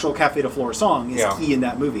as the actual Café de Flore song is Yeah. key in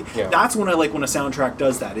that movie. Yeah. That's when I like when a soundtrack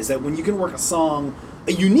does that. Is that when you can work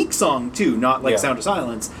a unique song too, not like Yeah. Sound of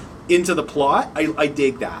Silence, into the plot. I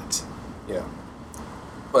dig that. Yeah.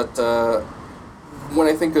 But when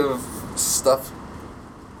I think of stuff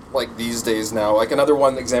like these days now, like another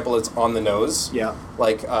one example that's on the nose. Yeah.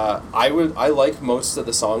 Like I like most of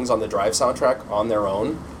the songs on the Drive soundtrack on their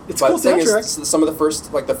own. It's a cool the thing soundtrack. is, some of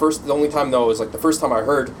the only time though was like the first time I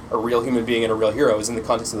heard a real human being and a real hero was in the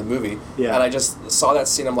context of the movie. Yeah. And I just saw that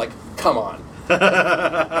scene. I'm like, come on.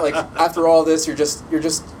 Like after all this, you're just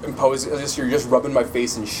imposing. You're just rubbing my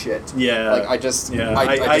face in shit. Yeah. Like I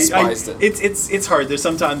despised it. It's hard. There's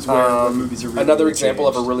sometimes where movies are really Another really example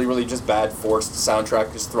of a changed. really, really just bad forced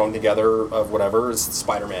soundtrack just thrown together of whatever is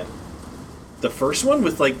Spider-Man. The first one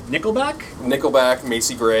with like Nickelback. Nickelback,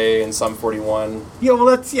 Macy Gray, and Sum 41. Yeah, well,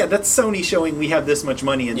 that's Sony showing we have this much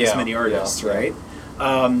money and this Yeah, many artists, yeah. right?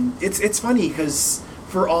 It's funny because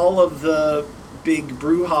for all of the big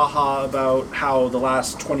brouhaha about how the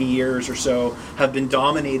last 20 years or so have been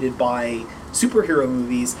dominated by superhero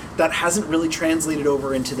movies, that hasn't really translated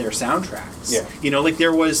over into their soundtracks. Yeah. Like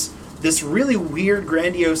there was this really weird,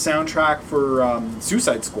 grandiose soundtrack for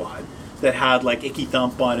Suicide Squad that had like Icky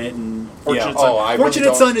Thump on it and Fortunate Son. I really Fortunate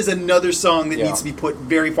don't- Son is another song that Yeah. needs to be put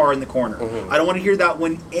very far in the corner. Mhm. I don't want to hear that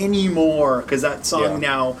one anymore because that song Yeah.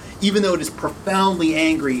 now, even though it is profoundly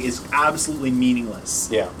angry, is absolutely meaningless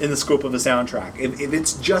Yeah. in the scope of a soundtrack. If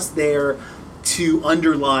it's just there to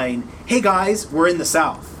underline, hey guys, we're in the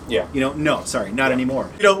South. Yeah. No, sorry, not anymore.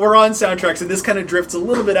 We're on soundtracks, and this kind of drifts a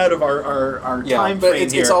little bit out of our Yeah, time but frame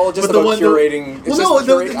it's here. all just But about curating. It's just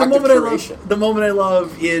the active moment curation. the moment I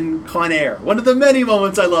love in Con Air, one of the many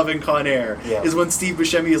moments I love in Con Air, Yeah. is when Steve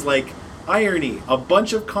Buscemi is like, irony, a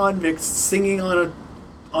bunch of convicts singing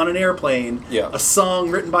on an airplane, Yeah. a song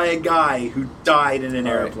written by a guy who died in an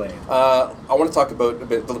All right. airplane. I want to talk a little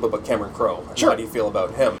bit about Cameron Crowe. And Sure. How do you feel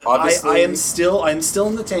about him? I Obviously, am still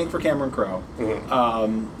in the tank for Cameron Crowe.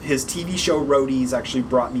 Mhm. His TV show Roadies actually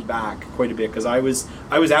brought me back quite a bit because I was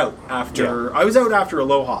out after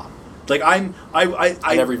Aloha. Like I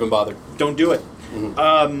never even bothered. don't do it.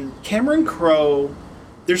 Cameron Crowe,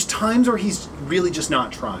 there's times where he's really just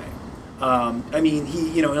not trying.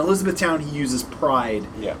 He, in Elizabethtown, he uses pride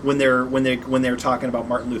Yeah. when they're talking about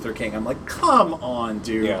Martin Luther King. I'm like, come on,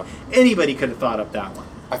 dude. Yeah. Anybody could have thought up that one.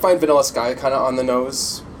 I find Vanilla Sky kind of on the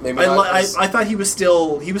nose. Maybe not as- I thought he was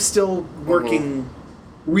still working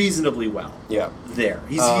reasonably well yeah. there.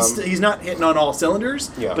 He's not hitting on all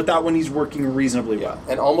cylinders, Yeah. but that one he's working reasonably Yeah, well.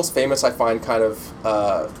 and Almost Famous I find kind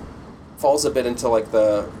of falls a bit into like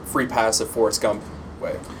the free pass of Forrest Gump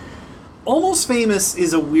way. Almost Famous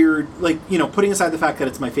is a weird, putting aside the fact that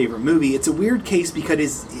it's my favorite movie, it's a weird case because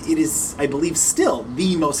it is, I believe, still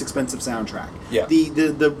the most expensive soundtrack. Yeah.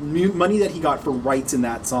 The money that he got for rights in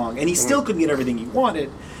that song, and he still couldn't get everything he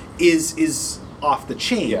wanted, is off the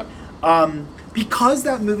chain. Yeah. Because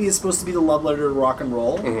that movie is supposed to be the love letter to rock and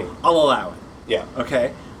roll, Mhm. I'll allow it. Yeah.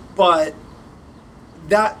 Okay? But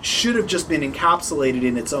that should have just been encapsulated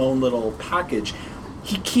in its own little package.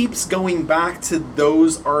 He keeps going back to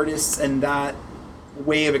those artists and that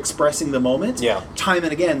way of expressing the moment Yeah. time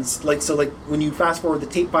and again. Like when you fast forward the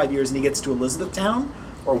tape 5 years and he gets to Elizabethtown,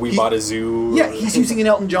 Or We He- Bought a Zoo. yeah, he's using an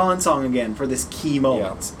Elton John song again for this key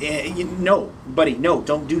moment. No, buddy, no,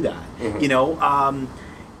 don't do that. Mhm.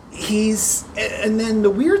 And then the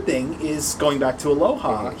weird thing is, going back to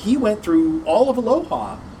Aloha, Mhm. he went through all of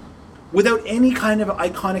Aloha without any kind of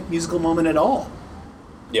iconic musical moment at all.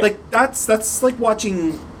 Yeah. Like that's like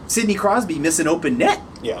watching Sidney Crosby miss an open net.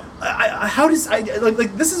 Yeah.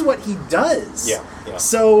 This is what he does. Yeah, yeah.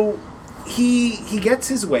 So he gets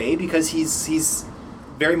his way because he's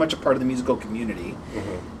very much a part of the musical community. Mhm.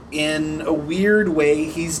 In a weird way,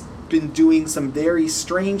 he's been doing some very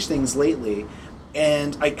strange things lately,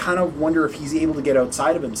 and I kind of wonder if he's able to get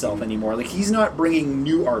outside of himself anymore. Like, he's not bringing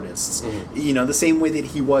new artists, the same way that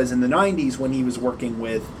he was in the 90s when he was working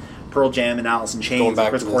with Pearl Jam and Alice in Chains Going and back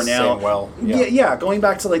Chris to the Cornell. same well, Yeah, going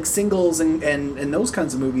back to like singles and those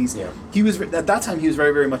kinds of movies. Yeah. He was at that time he was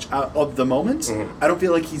very, very much out of the moment. Mhm. I don't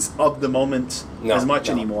feel like he's of the moment No, as much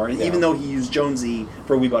no, anymore, yeah. even though he used Jonesy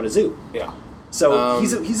for We Bought a Zoo. Yeah. So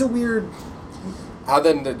he's a weird. How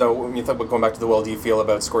then, though, when you think about going back to the well, do you feel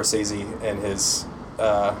about Scorsese and his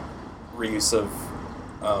reuse of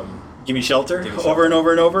Give Me Shelter Give Me over Shelter. and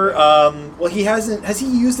over and over. Well, he hasn't. Has he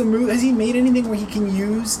used a move? Has he made anything where he can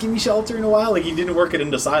use Give Me Shelter in a while? Like he didn't work it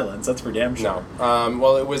into Silence. That's for damn sure. No.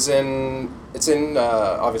 Well, it's in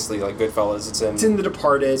obviously like Goodfellas. It's in The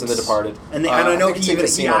Departed. It's in The Departed. And I know think it's in he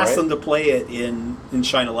Casino, asked right? them to play it in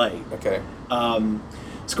Shine a Light. Okay.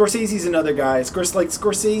 Scorsese's another guy.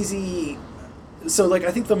 Scorsese. So like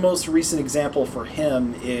I think the most recent example for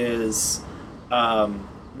him is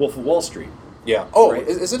Wolf of Wall Street. Yeah. Oh, Right.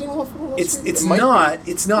 is it in Wolf of Wall Street? It's It might not.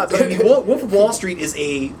 be. It's not. But I mean, Wolf of Wall Street is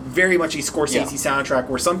very much a Scorsese Yeah. soundtrack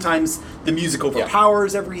where sometimes the music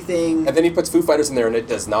overpowers everything. And then he puts Foo Fighters in there, and it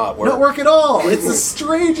does not work. Not work at all. It's the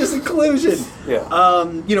strangest inclusion. Yeah.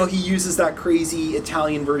 He uses that crazy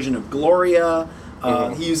Italian version of Gloria.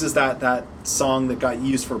 He uses that song that got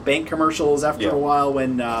used for bank commercials after Yeah. a while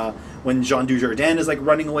when Jean Dujardin is like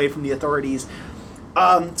running away from the authorities.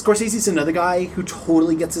 Scorsese's another guy who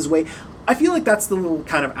totally gets his way. I feel like that's the little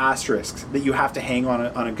kind of asterisk that you have to hang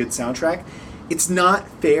on a good soundtrack. It's not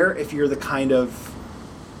fair if you're the kind of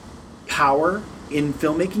power in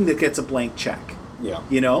filmmaking that gets a blank check. Yeah.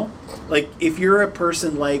 You know? Like, if you're a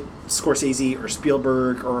person like Scorsese or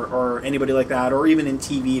Spielberg or anybody like that, or even in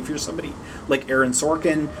TV, if you're somebody like Aaron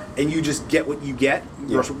Sorkin and you just get what you get,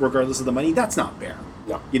 Yeah. regardless of the money, that's not fair.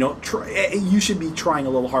 No. You know, you should be trying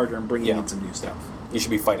a little harder and bringing Yeah. in some new stuff. You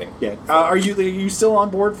should be fighting. Yeah. Are you still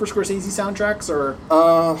on board for Scorsese soundtracks, or?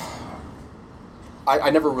 I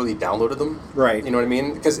never really downloaded them. Right. You know what I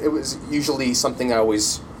mean? Because it was usually something I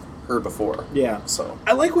always heard before. Yeah. So.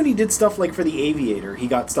 I like when he did stuff like for The Aviator. He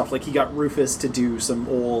got stuff like he got Rufus to do some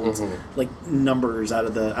old like numbers out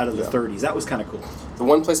of the 30s. That was kind of cool. The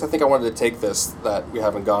one place I think I wanted to take this that we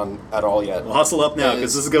haven't gone at all yet. Well, hustle up now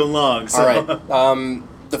because this is going long. So. All right.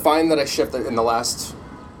 The find that I shifted in the last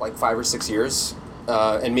like 5 or 6 years,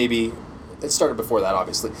 and maybe it started before that,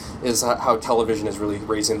 obviously, is how television is really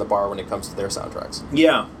raising the bar when it comes to their soundtracks.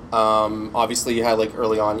 Yeah. Obviously, you had like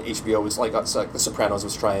early on, HBO was like The Sopranos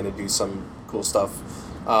was trying to do some cool stuff.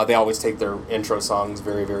 They always take their intro songs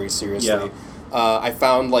very, very seriously. Yeah. I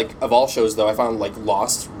found like of all shows though, I found like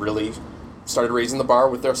Lost really started raising the bar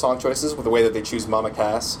with their song choices, with the way that they choose Mama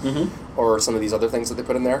Cass or some of these other things that they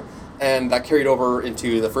put in there. And that carried over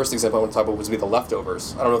into the first example I want to talk about was The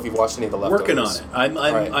Leftovers. I don't know if you've watched any of The Leftovers. Working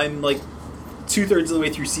on it. I'm like 2/3 of the way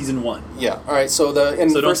through season 1. Yeah. All right. So the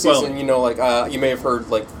don't first spoil season, it. you know, like you may have heard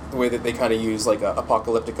like the way that they kind of use like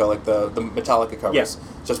Apocalyptica, like the Metallica covers. Yeah.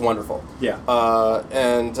 It's just wonderful. Yeah.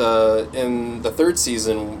 And in the third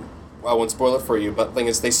season, I won't spoil it for you, but the thing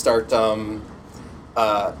is, they start the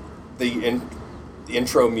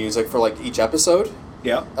intro music for like each episode.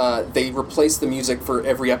 Yeah. They replace the music for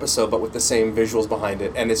every episode, but with the same visuals behind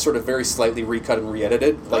it, and it's sort of very slightly recut and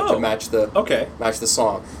re-edited, like to match the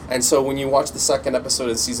song. And so when you watch the second episode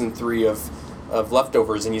of season 3 of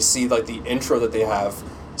Leftovers, and you see like the intro that they have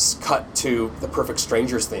cut to the Perfect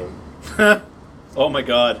Strangers theme. Oh my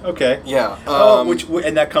God. Okay. Yeah.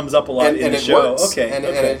 And that comes up a lot in the it show. works. Okay. And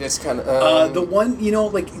okay. it just kind of the one,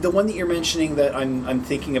 like the one that you're mentioning that I'm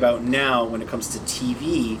thinking about now when it comes to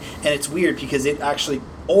TV, and it's weird because it actually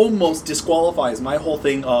almost disqualifies my whole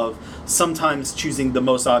thing of sometimes choosing the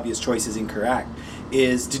most obvious choice is incorrect.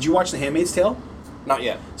 Did you watch The Handmaid's Tale? not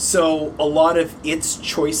yet. So a lot of its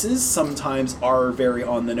choices sometimes are very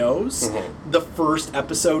on the nose. Mm-hmm. The first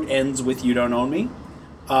episode ends with "You Don't Own Me."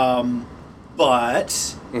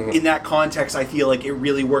 But in that context, I feel like it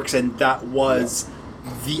really works, and that was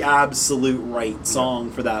the absolute right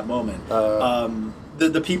song for that moment.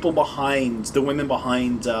 The people behind, the women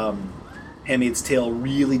behind Handmaid's Tale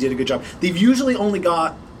really did a good job. They've usually only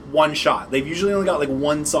got one shot. They've usually only got like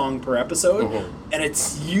one song per episode, and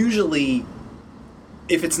it's usually,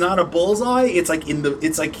 if it's not a bullseye, it's like in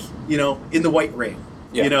the white ring.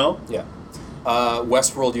 Yeah. You know? Yeah.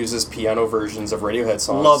 Westworld uses piano versions of Radiohead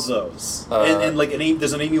songs. Love those. And like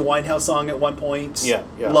there's an Amy Winehouse song at one point. Yeah.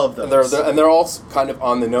 Love those. They're all kind of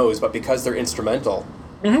on the nose, but because they're instrumental,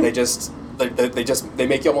 they just they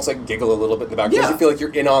make you almost like giggle a little bit in the back because you feel like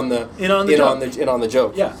you're in on the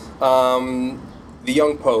joke. Yeah. The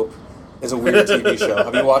Young Pope is a weird TV show.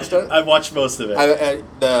 Have you watched it? I've watched most of it.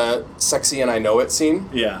 The "Sexy and I Know It" scene.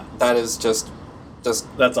 Yeah. That is just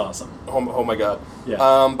That's awesome. oh my god. Yeah.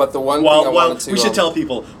 But the one thing I wanted to we should tell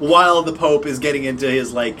people while the Pope is getting into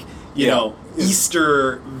his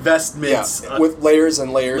Easter vestments. with layers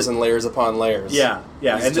and layers and layers upon layers. Yeah,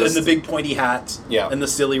 He's and the big pointy hat. Yeah. And the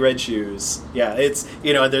silly red shoes. Yeah, it's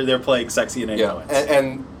they're playing Sexy and I Know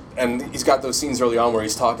It. And he's got those scenes early on where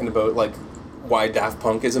he's talking about like why Daft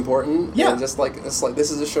Punk is important. Yeah. And just like it's like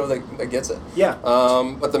this is a show that gets it. Yeah.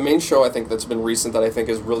 But the main show I think that's been recent that I think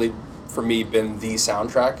has really for me been the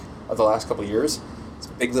soundtrack of the last couple of years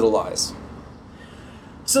Big Little Lies.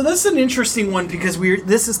 So this is an interesting one because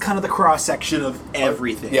this is kind of the cross section of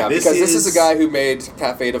everything. Yeah, because this is a guy who made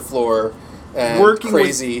Cafe de Flore and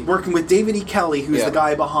Crazy. Working with David E. Kelly, who's Yeah. the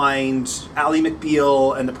guy behind Ally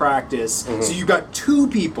McBeal and The Practice. Mm-hmm. So you've got two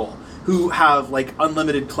people who have like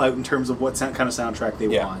unlimited clout in terms of what kind of soundtrack they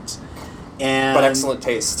Yeah. want. And But excellent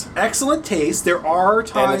taste. Excellent taste. There are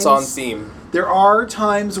times... And it's on theme. There are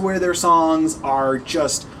times where their songs are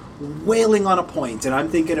just wailing on a point, and I'm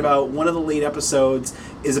thinking about one of the late episodes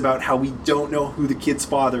is about how we don't know who the kid's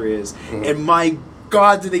father is, and my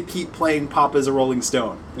God, do they keep playing "Papa's a Rolling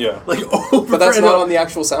Stone"? Yeah. Like over. But that's and not over. on the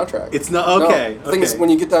actual soundtrack. It's not okay. No. The thing is, when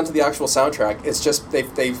you get down to the actual soundtrack, it's just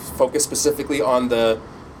they focus specifically on the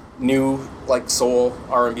new like soul,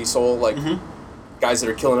 R&B soul, like guys that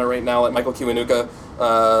are killing it right now, like Michael Kiwanuka,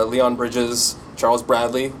 Leon Bridges, Charles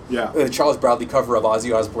Bradley. Yeah. The Charles Bradley cover of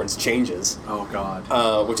Ozzy Osbourne's "Changes," Oh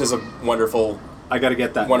God. which is a wonderful I got to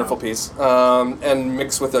get that. wonderful now. piece, and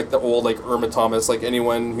mixed with like the old like Irma Thomas, like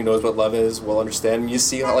anyone who knows what love is will understand. And you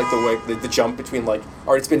see how like the jump between like,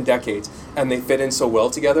 all right, it's been decades, and they fit in so well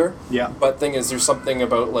together. Yeah. But thing is, there's something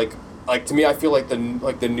about like to me, I feel like the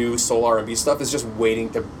new soul R&B stuff is just waiting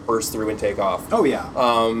to burst through and take off. Oh yeah.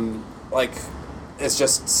 Like it's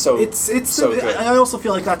just so It's so the, good. I also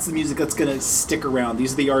feel like that's the music that's going to stick around.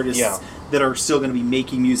 These are the artists Yeah. that are still going to be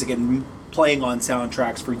making music and playing on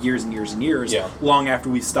soundtracks for years and years and years, Yeah. long after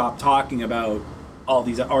we stop talking about all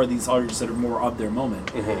these artists that are more of their moment.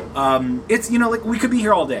 Mm-hmm. It's like we could be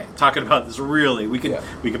here all day talking about this. Really, we could Yeah.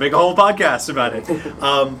 we could make a whole podcast about it.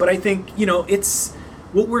 But I think it's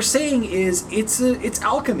what we're saying is it's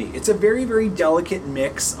alchemy. It's a very, very delicate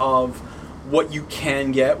mix of what you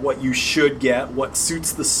can get, what you should get, what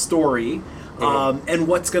suits the story, and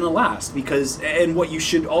what's going to last. And what you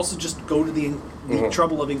should also just go to the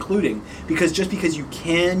trouble of including, because just because you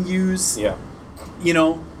can use, Yeah.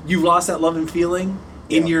 you've lost that love and feeling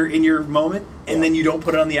in Yeah. your moment, and Yeah. then you don't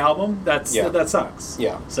put it on the album. That sucks.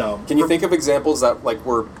 Yeah. So Can you think of examples that like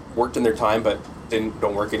worked in their time but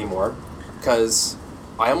don't work anymore? Because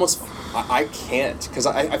I can't, because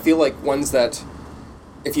I feel like ones that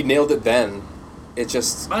if you nailed it then, it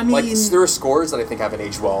just like there are scores that I think haven't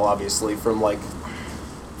aged well, obviously from like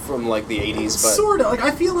the 80s, but sort of like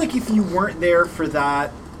I feel like if you weren't there for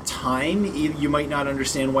that time, you might not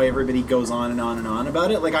understand why everybody goes on and on and on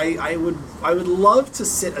about it. Like I would love to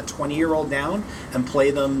sit a 20-year-old down and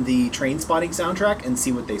play them the Trainspotting soundtrack and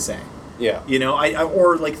see what they say. yeah. I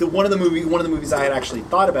or like one of the movies I had actually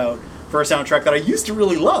thought about for a soundtrack that I used to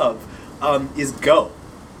really love is Go.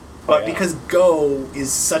 But because Go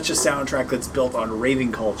is such a soundtrack that's built on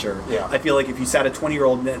raving culture, Yeah. I feel like if you sat a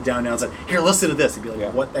 20-year-old down now and said, "Here, listen to this," he'd be like,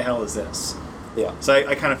 Yeah. "What the hell is this?" Yeah. So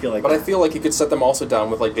I kind of feel like But I that. feel like you could set them also down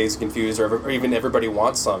with like Dazed and Confused or even Everybody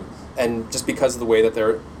Wants Some, and just because of the way that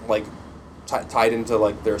they're like tied into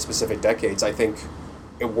like their specific decades, I think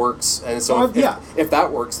it works. And so if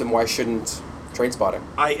that works, then why shouldn't Trainspotting?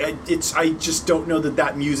 I just don't know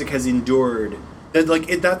that music has endured. That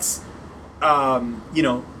that's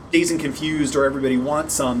Dazed and Confused or Everybody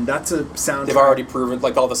Wants Some. That's a soundtrack. They've already proven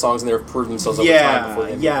like all the songs, and they've proven themselves over time before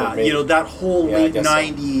they were made. That whole Yeah, I late guess so.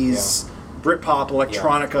 '90s Britpop,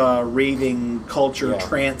 electronica, raving culture, Yeah.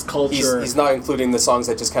 trance culture. He's not including the songs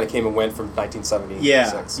that just kind of came and went from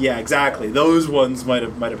 1976. Yeah, exactly. Those ones might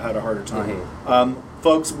have had a harder time.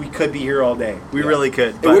 Folks, we could be here all day. We really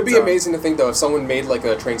could. It would be amazing to think though if someone made like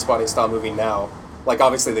a Trainspotting style movie now. Like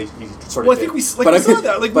obviously you sort of. Well, I did. think we saw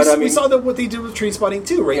that. Like but I we mean, saw that what they did with Trainspotting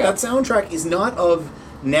too, right? Yeah. That soundtrack is not of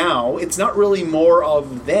now. It's not really more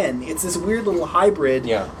of then. It's this weird little hybrid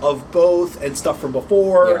of both and stuff from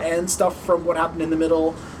before and stuff from what happened in the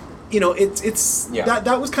middle. It's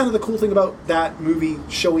that was kind of the cool thing about that movie,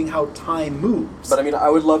 showing how time moves. But I mean, I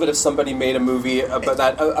would love it if somebody made a movie about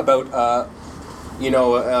that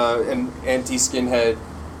an anti-skinhead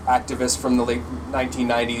activist from the late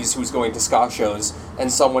 1990s who's going to ska shows,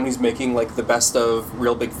 and someone who's making like the best of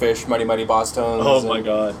Real Big Fish, Mighty Mighty Boss Tones. Oh my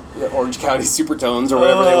God! Orange County Supertones or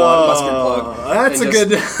whatever they want, Mustard Plug. That's a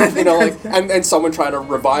good. And someone trying to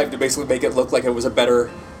revive to basically make it look like it was a better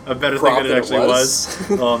thing than crop it actually than it was.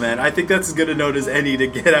 Oh man, I think that's as good a note as any to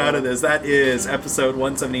get out of this. That is episode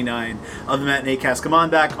 179 of the Matinee Cast. Come on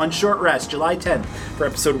back on short rest, July 10th for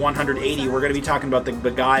episode 180. We're going to be talking about the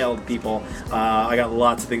Beguiled people. I got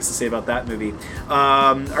lots of things to say about that movie.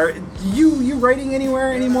 Are you writing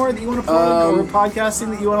anywhere anymore that you want to plug, or podcasting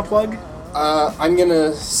that you want to plug? I'm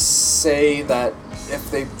gonna say that if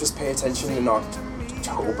they just pay attention in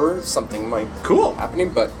October, something might happening.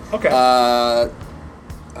 But okay.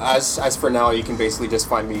 As for now, you can basically just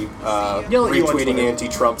find me retweeting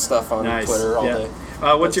anti-Trump stuff on Twitter all day.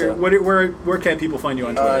 What's your where can people find you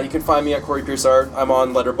on Twitter? You can find me at Corey Pierce Art. I'm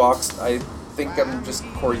on Letterboxd. I think I'm just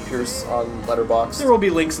Corey Pierce on Letterboxd. There will be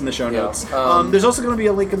links in the show notes. There's also going to be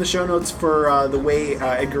a link in the show notes for the way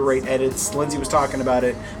Edgar Wright edits. Lindsay was talking about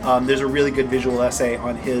it. There's a really good visual essay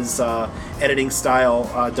on his editing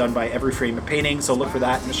style done by Every Frame of Painting, so look for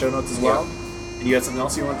that in the show notes as well. And you got something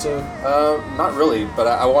else you want to? Not really, but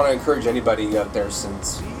I want to encourage anybody out there,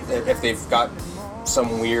 since if they've got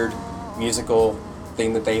some weird musical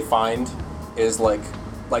thing that they find is like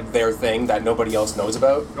their thing that nobody else knows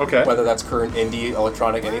about. Okay. Whether that's current indie,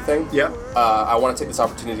 electronic, anything. Yeah. I want to take this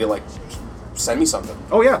opportunity to like send me something.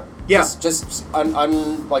 Oh yeah. Yeah. Just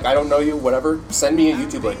like I don't know you, whatever. Send me a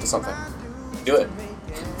YouTube link to something. Do it,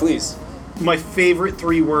 please. My favorite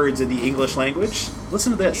 3 words in the English language.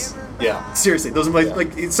 Listen to this. Yeah. Seriously, those are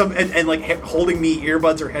like it's some and like holding me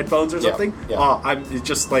earbuds or headphones or something. Yeah. Oh, I'm it's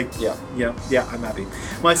just like Yeah. I'm happy.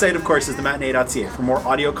 My site, of course, is thematinee.ca. For more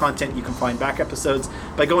audio content, you can find back episodes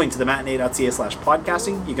by going to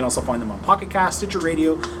thematinee.ca/podcasting. You can also find them on Pocket Cast, Stitcher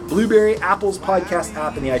Radio, Blueberry, Apple's podcast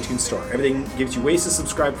app, and the iTunes Store. Everything gives you ways to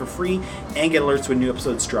subscribe for free and get alerts when new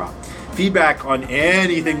episodes drop. Feedback on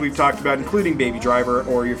anything we've talked about, including Baby Driver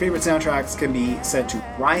or your favorite soundtracks, can be sent to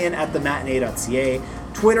ryan@thematinee.ca.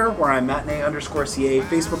 Twitter, where I'm matinee_ca,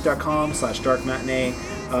 facebook.com/darkmatinee.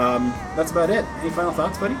 That's about it. Any final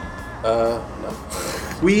thoughts, buddy? No.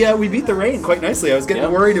 We beat the rain quite nicely. I was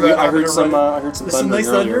getting worried about. I heard some There's thunder. some nice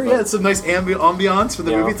earlier, thunder. but- Yeah, some nice ambiance for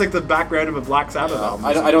the Yeah. movie. It's like the background of a Black Sabbath album.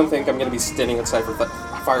 I don't think I'm going to be standing outside for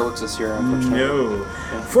fireworks this year, unfortunately. No.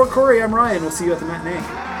 For Corey, I'm Ryan. We'll see you at the matinee.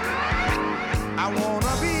 I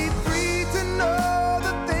wanna be